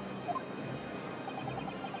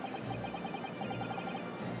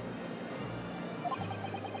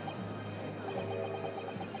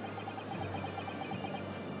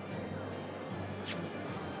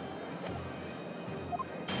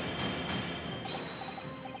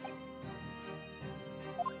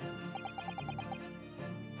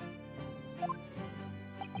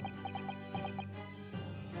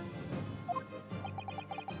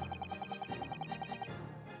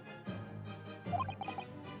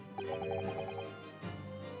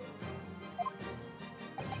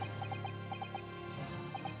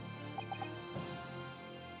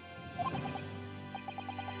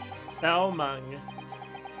 Balmung.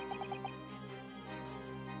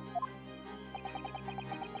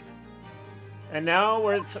 And now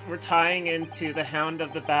we're tying into the Hound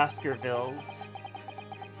of the Baskervilles.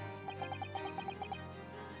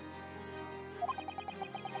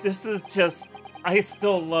 This is just... I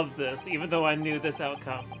still love this, even though I knew this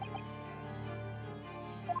outcome.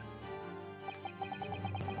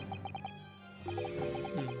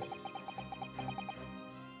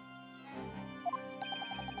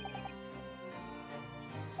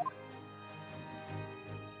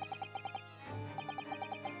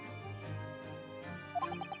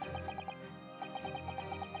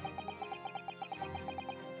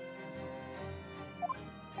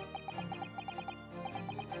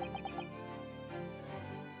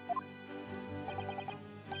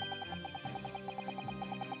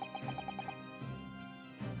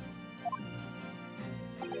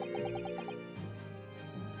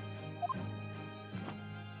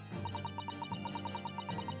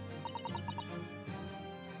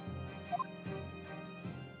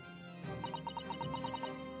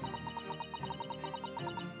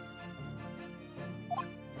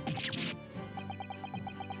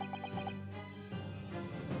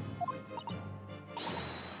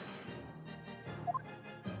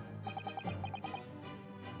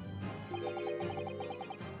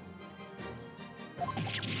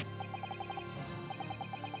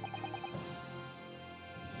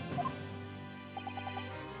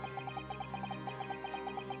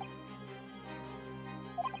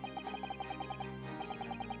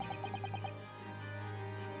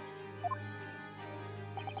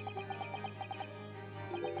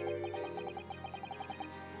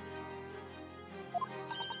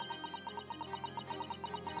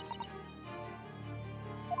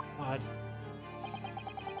 God.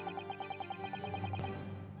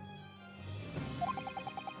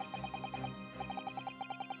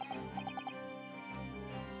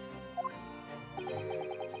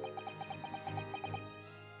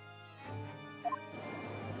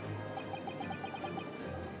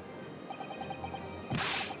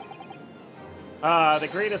 Ah, the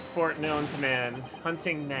greatest sport known to man.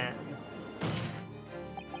 Hunting man.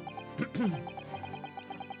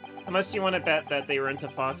 How much do you want to bet that they were into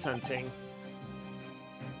fox hunting?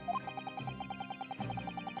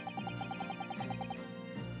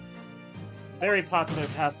 Very popular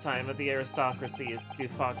pastime of the aristocracy is to do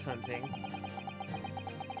fox hunting.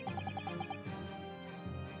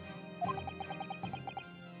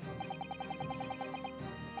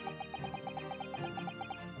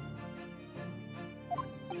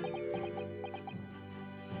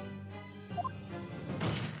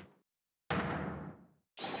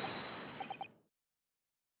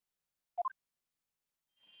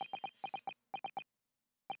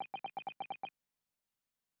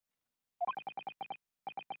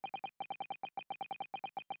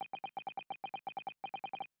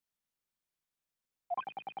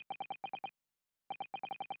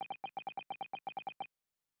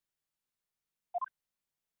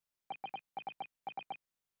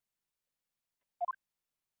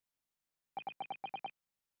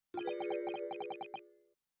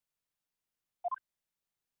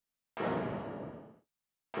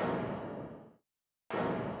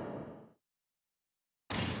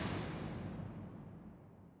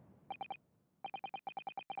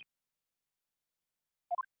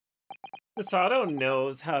 Sato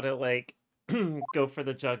knows how to, like, go for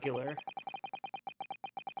the jugular.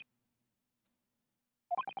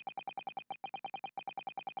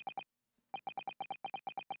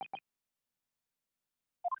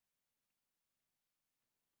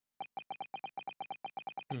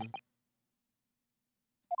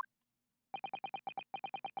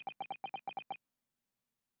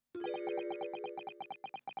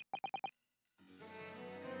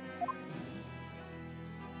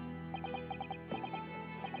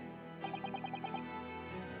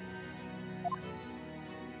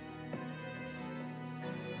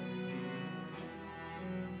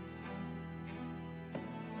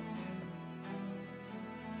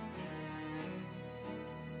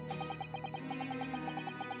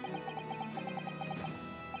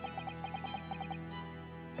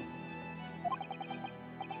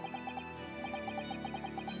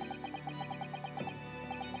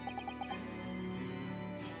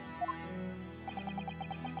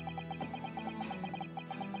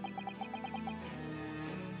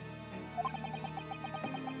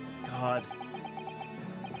 God.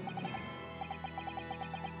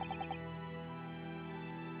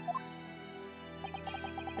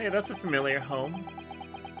 Hey, that's a familiar home.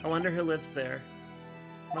 I wonder who lives there.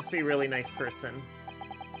 Must be a really nice person.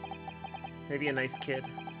 Maybe a nice kid.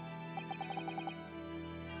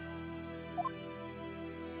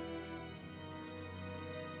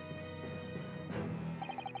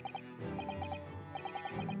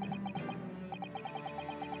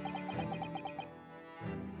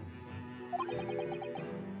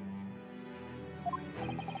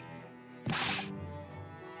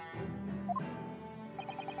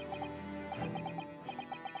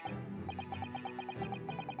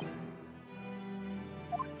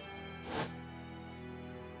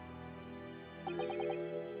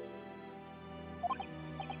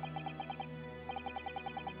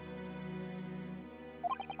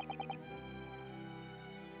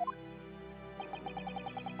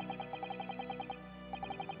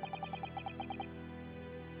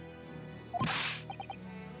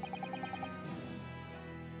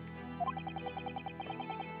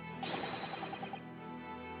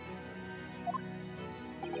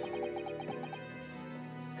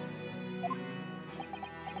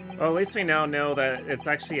 Well, at least we now know that it's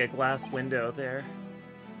actually a glass window there.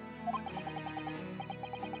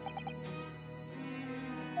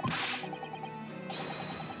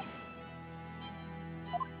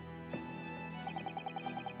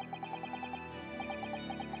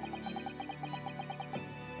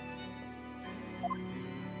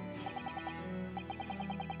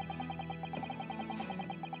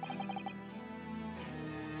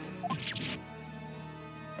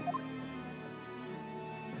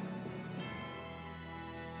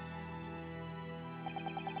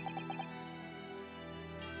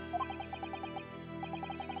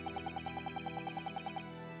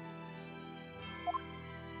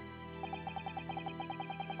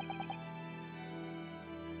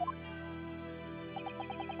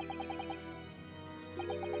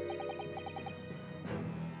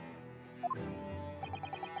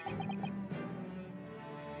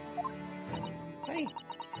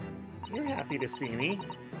 You're happy to see me.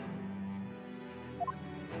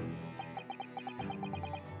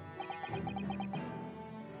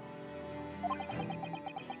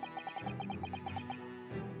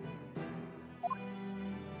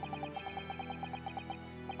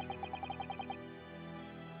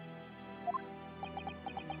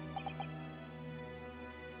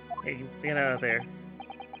 Hey, get out of there.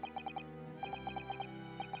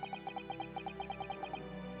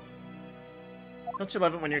 Don't you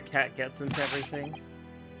love it when your cat gets into everything?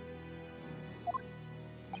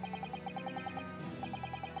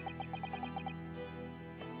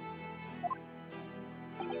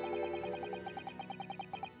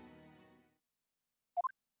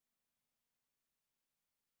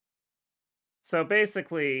 So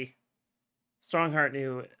basically, Strongheart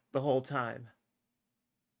knew the whole time.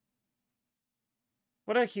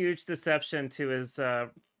 What a huge deception to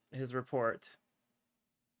his report.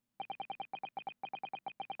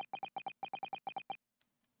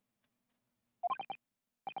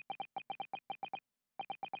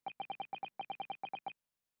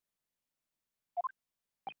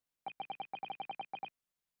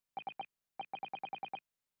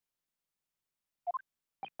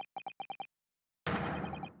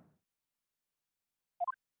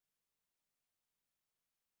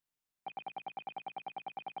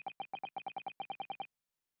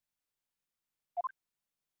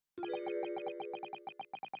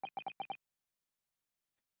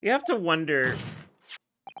 You have to wonder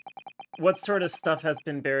what sort of stuff has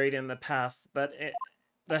been buried in the past that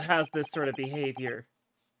has this sort of behavior.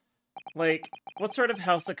 Like, what sort of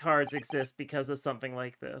house of cards exists because of something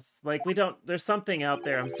like this? Like, there's something out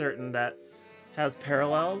there, I'm certain, that has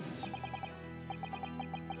parallels.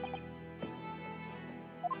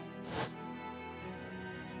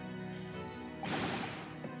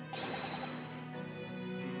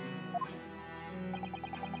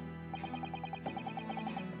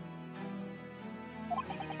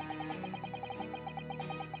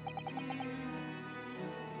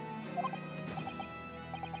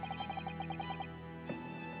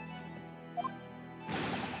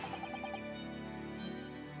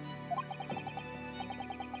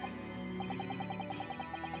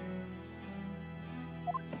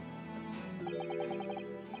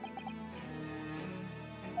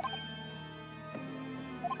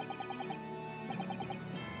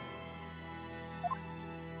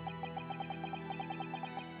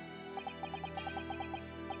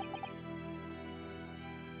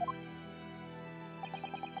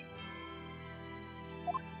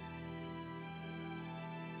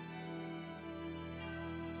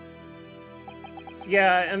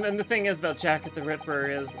 Yeah, and then the thing is about Jack the Ripper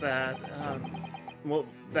is that, well,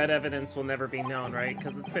 that evidence will never be known, right?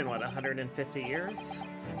 Because it's been, what, 150 years?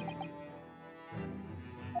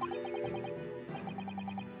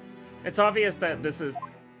 It's obvious that this is,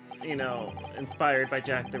 you know, inspired by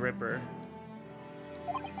Jack the Ripper.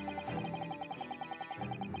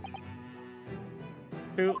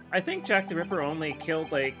 Who, I think Jack the Ripper only killed,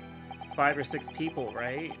 like, 5 or 6 people,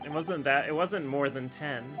 right? It wasn't more than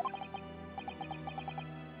 10.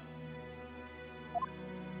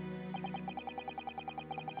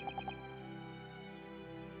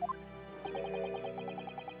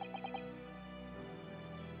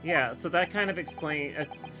 Yeah, so that kind of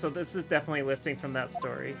so this is definitely lifting from that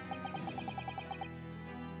story.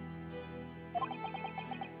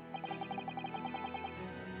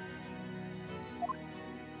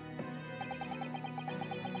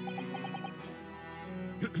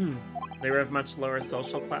 They were of much lower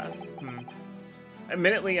social class.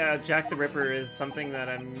 Admittedly, Jack the Ripper is something that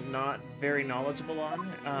I'm not very knowledgeable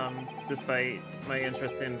on, despite my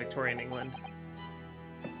interest in Victorian England.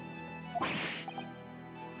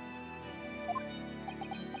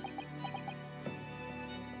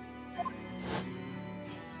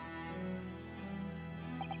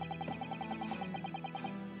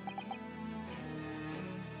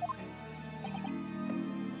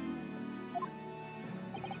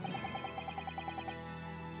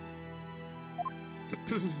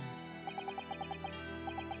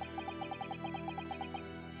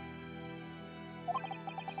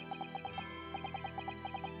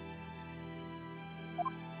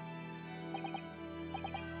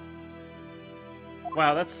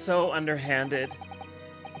 Wow, that's so underhanded.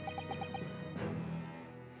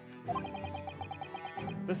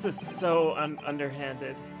 This is so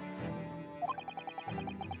underhanded.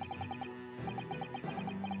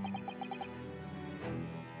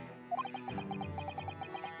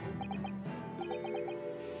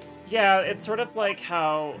 Yeah, it's sort of like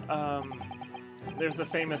how, there's a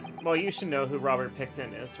famous... Well, you should know who Robert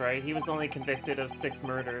Pickton is, right? He was only convicted of 6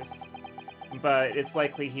 murders. But it's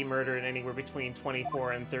likely he murdered anywhere between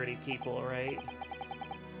 24 and 30 people, right?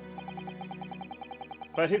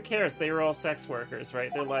 But who cares? They were all sex workers,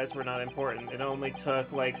 right? Their lives were not important. It only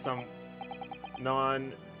took, like, some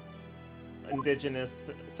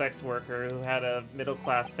non-indigenous sex worker who had a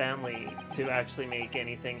middle-class family to actually make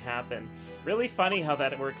anything happen. Really funny how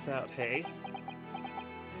that works out, hey?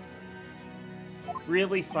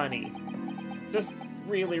 Really funny. Just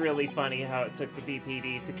really, really funny how it took the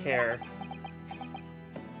BPD to care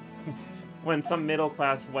when some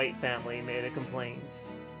middle-class white family made a complaint.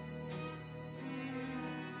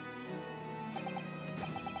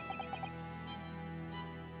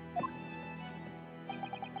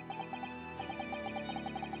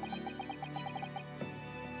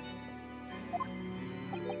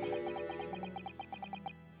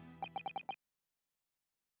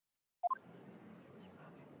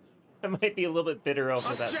 I might be a little bit bitter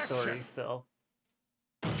over that story still.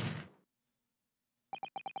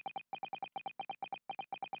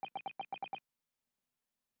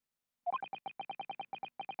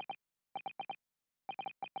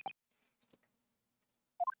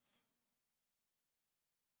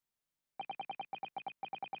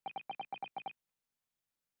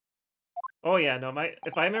 Oh yeah, no,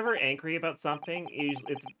 if I'm ever angry about something,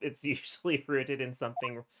 it's usually rooted in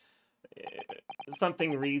something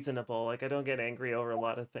reasonable. Like, I don't get angry over a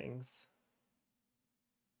lot of things.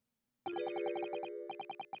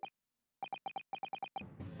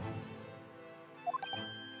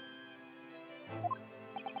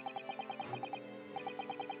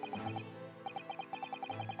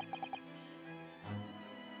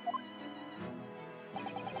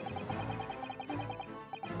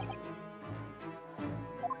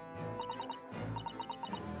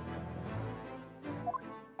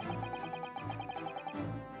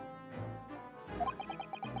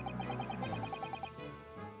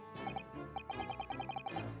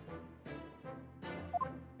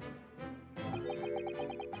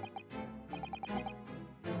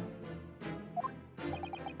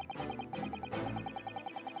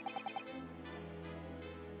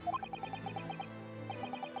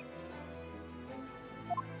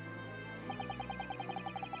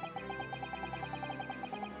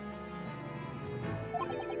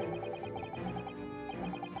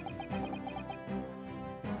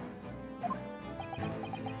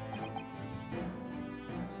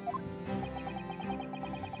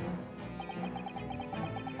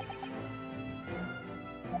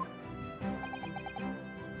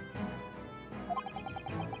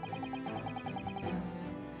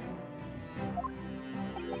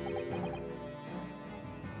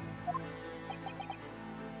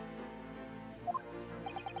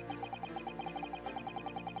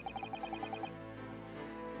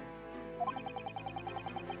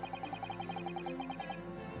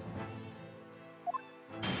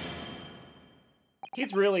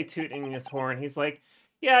 He's really tooting his horn. He's like,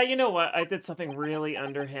 yeah, you know what? I did something really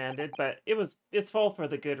underhanded, but it's all for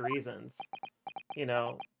the good reasons. You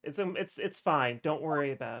know, it's fine. Don't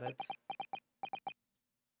worry about it.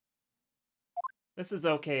 This is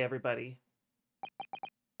okay, everybody.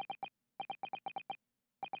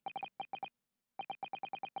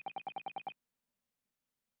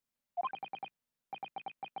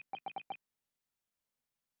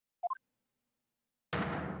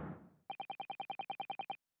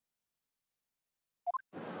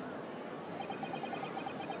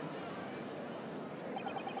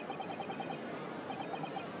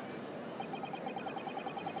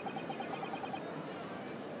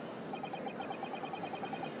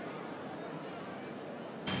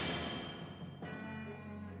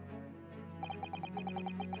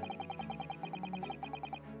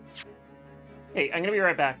 Hey, I'm gonna be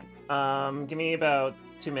right back. Give me about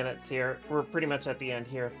 2 minutes here. We're pretty much at the end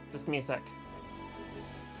here. Just give me a sec.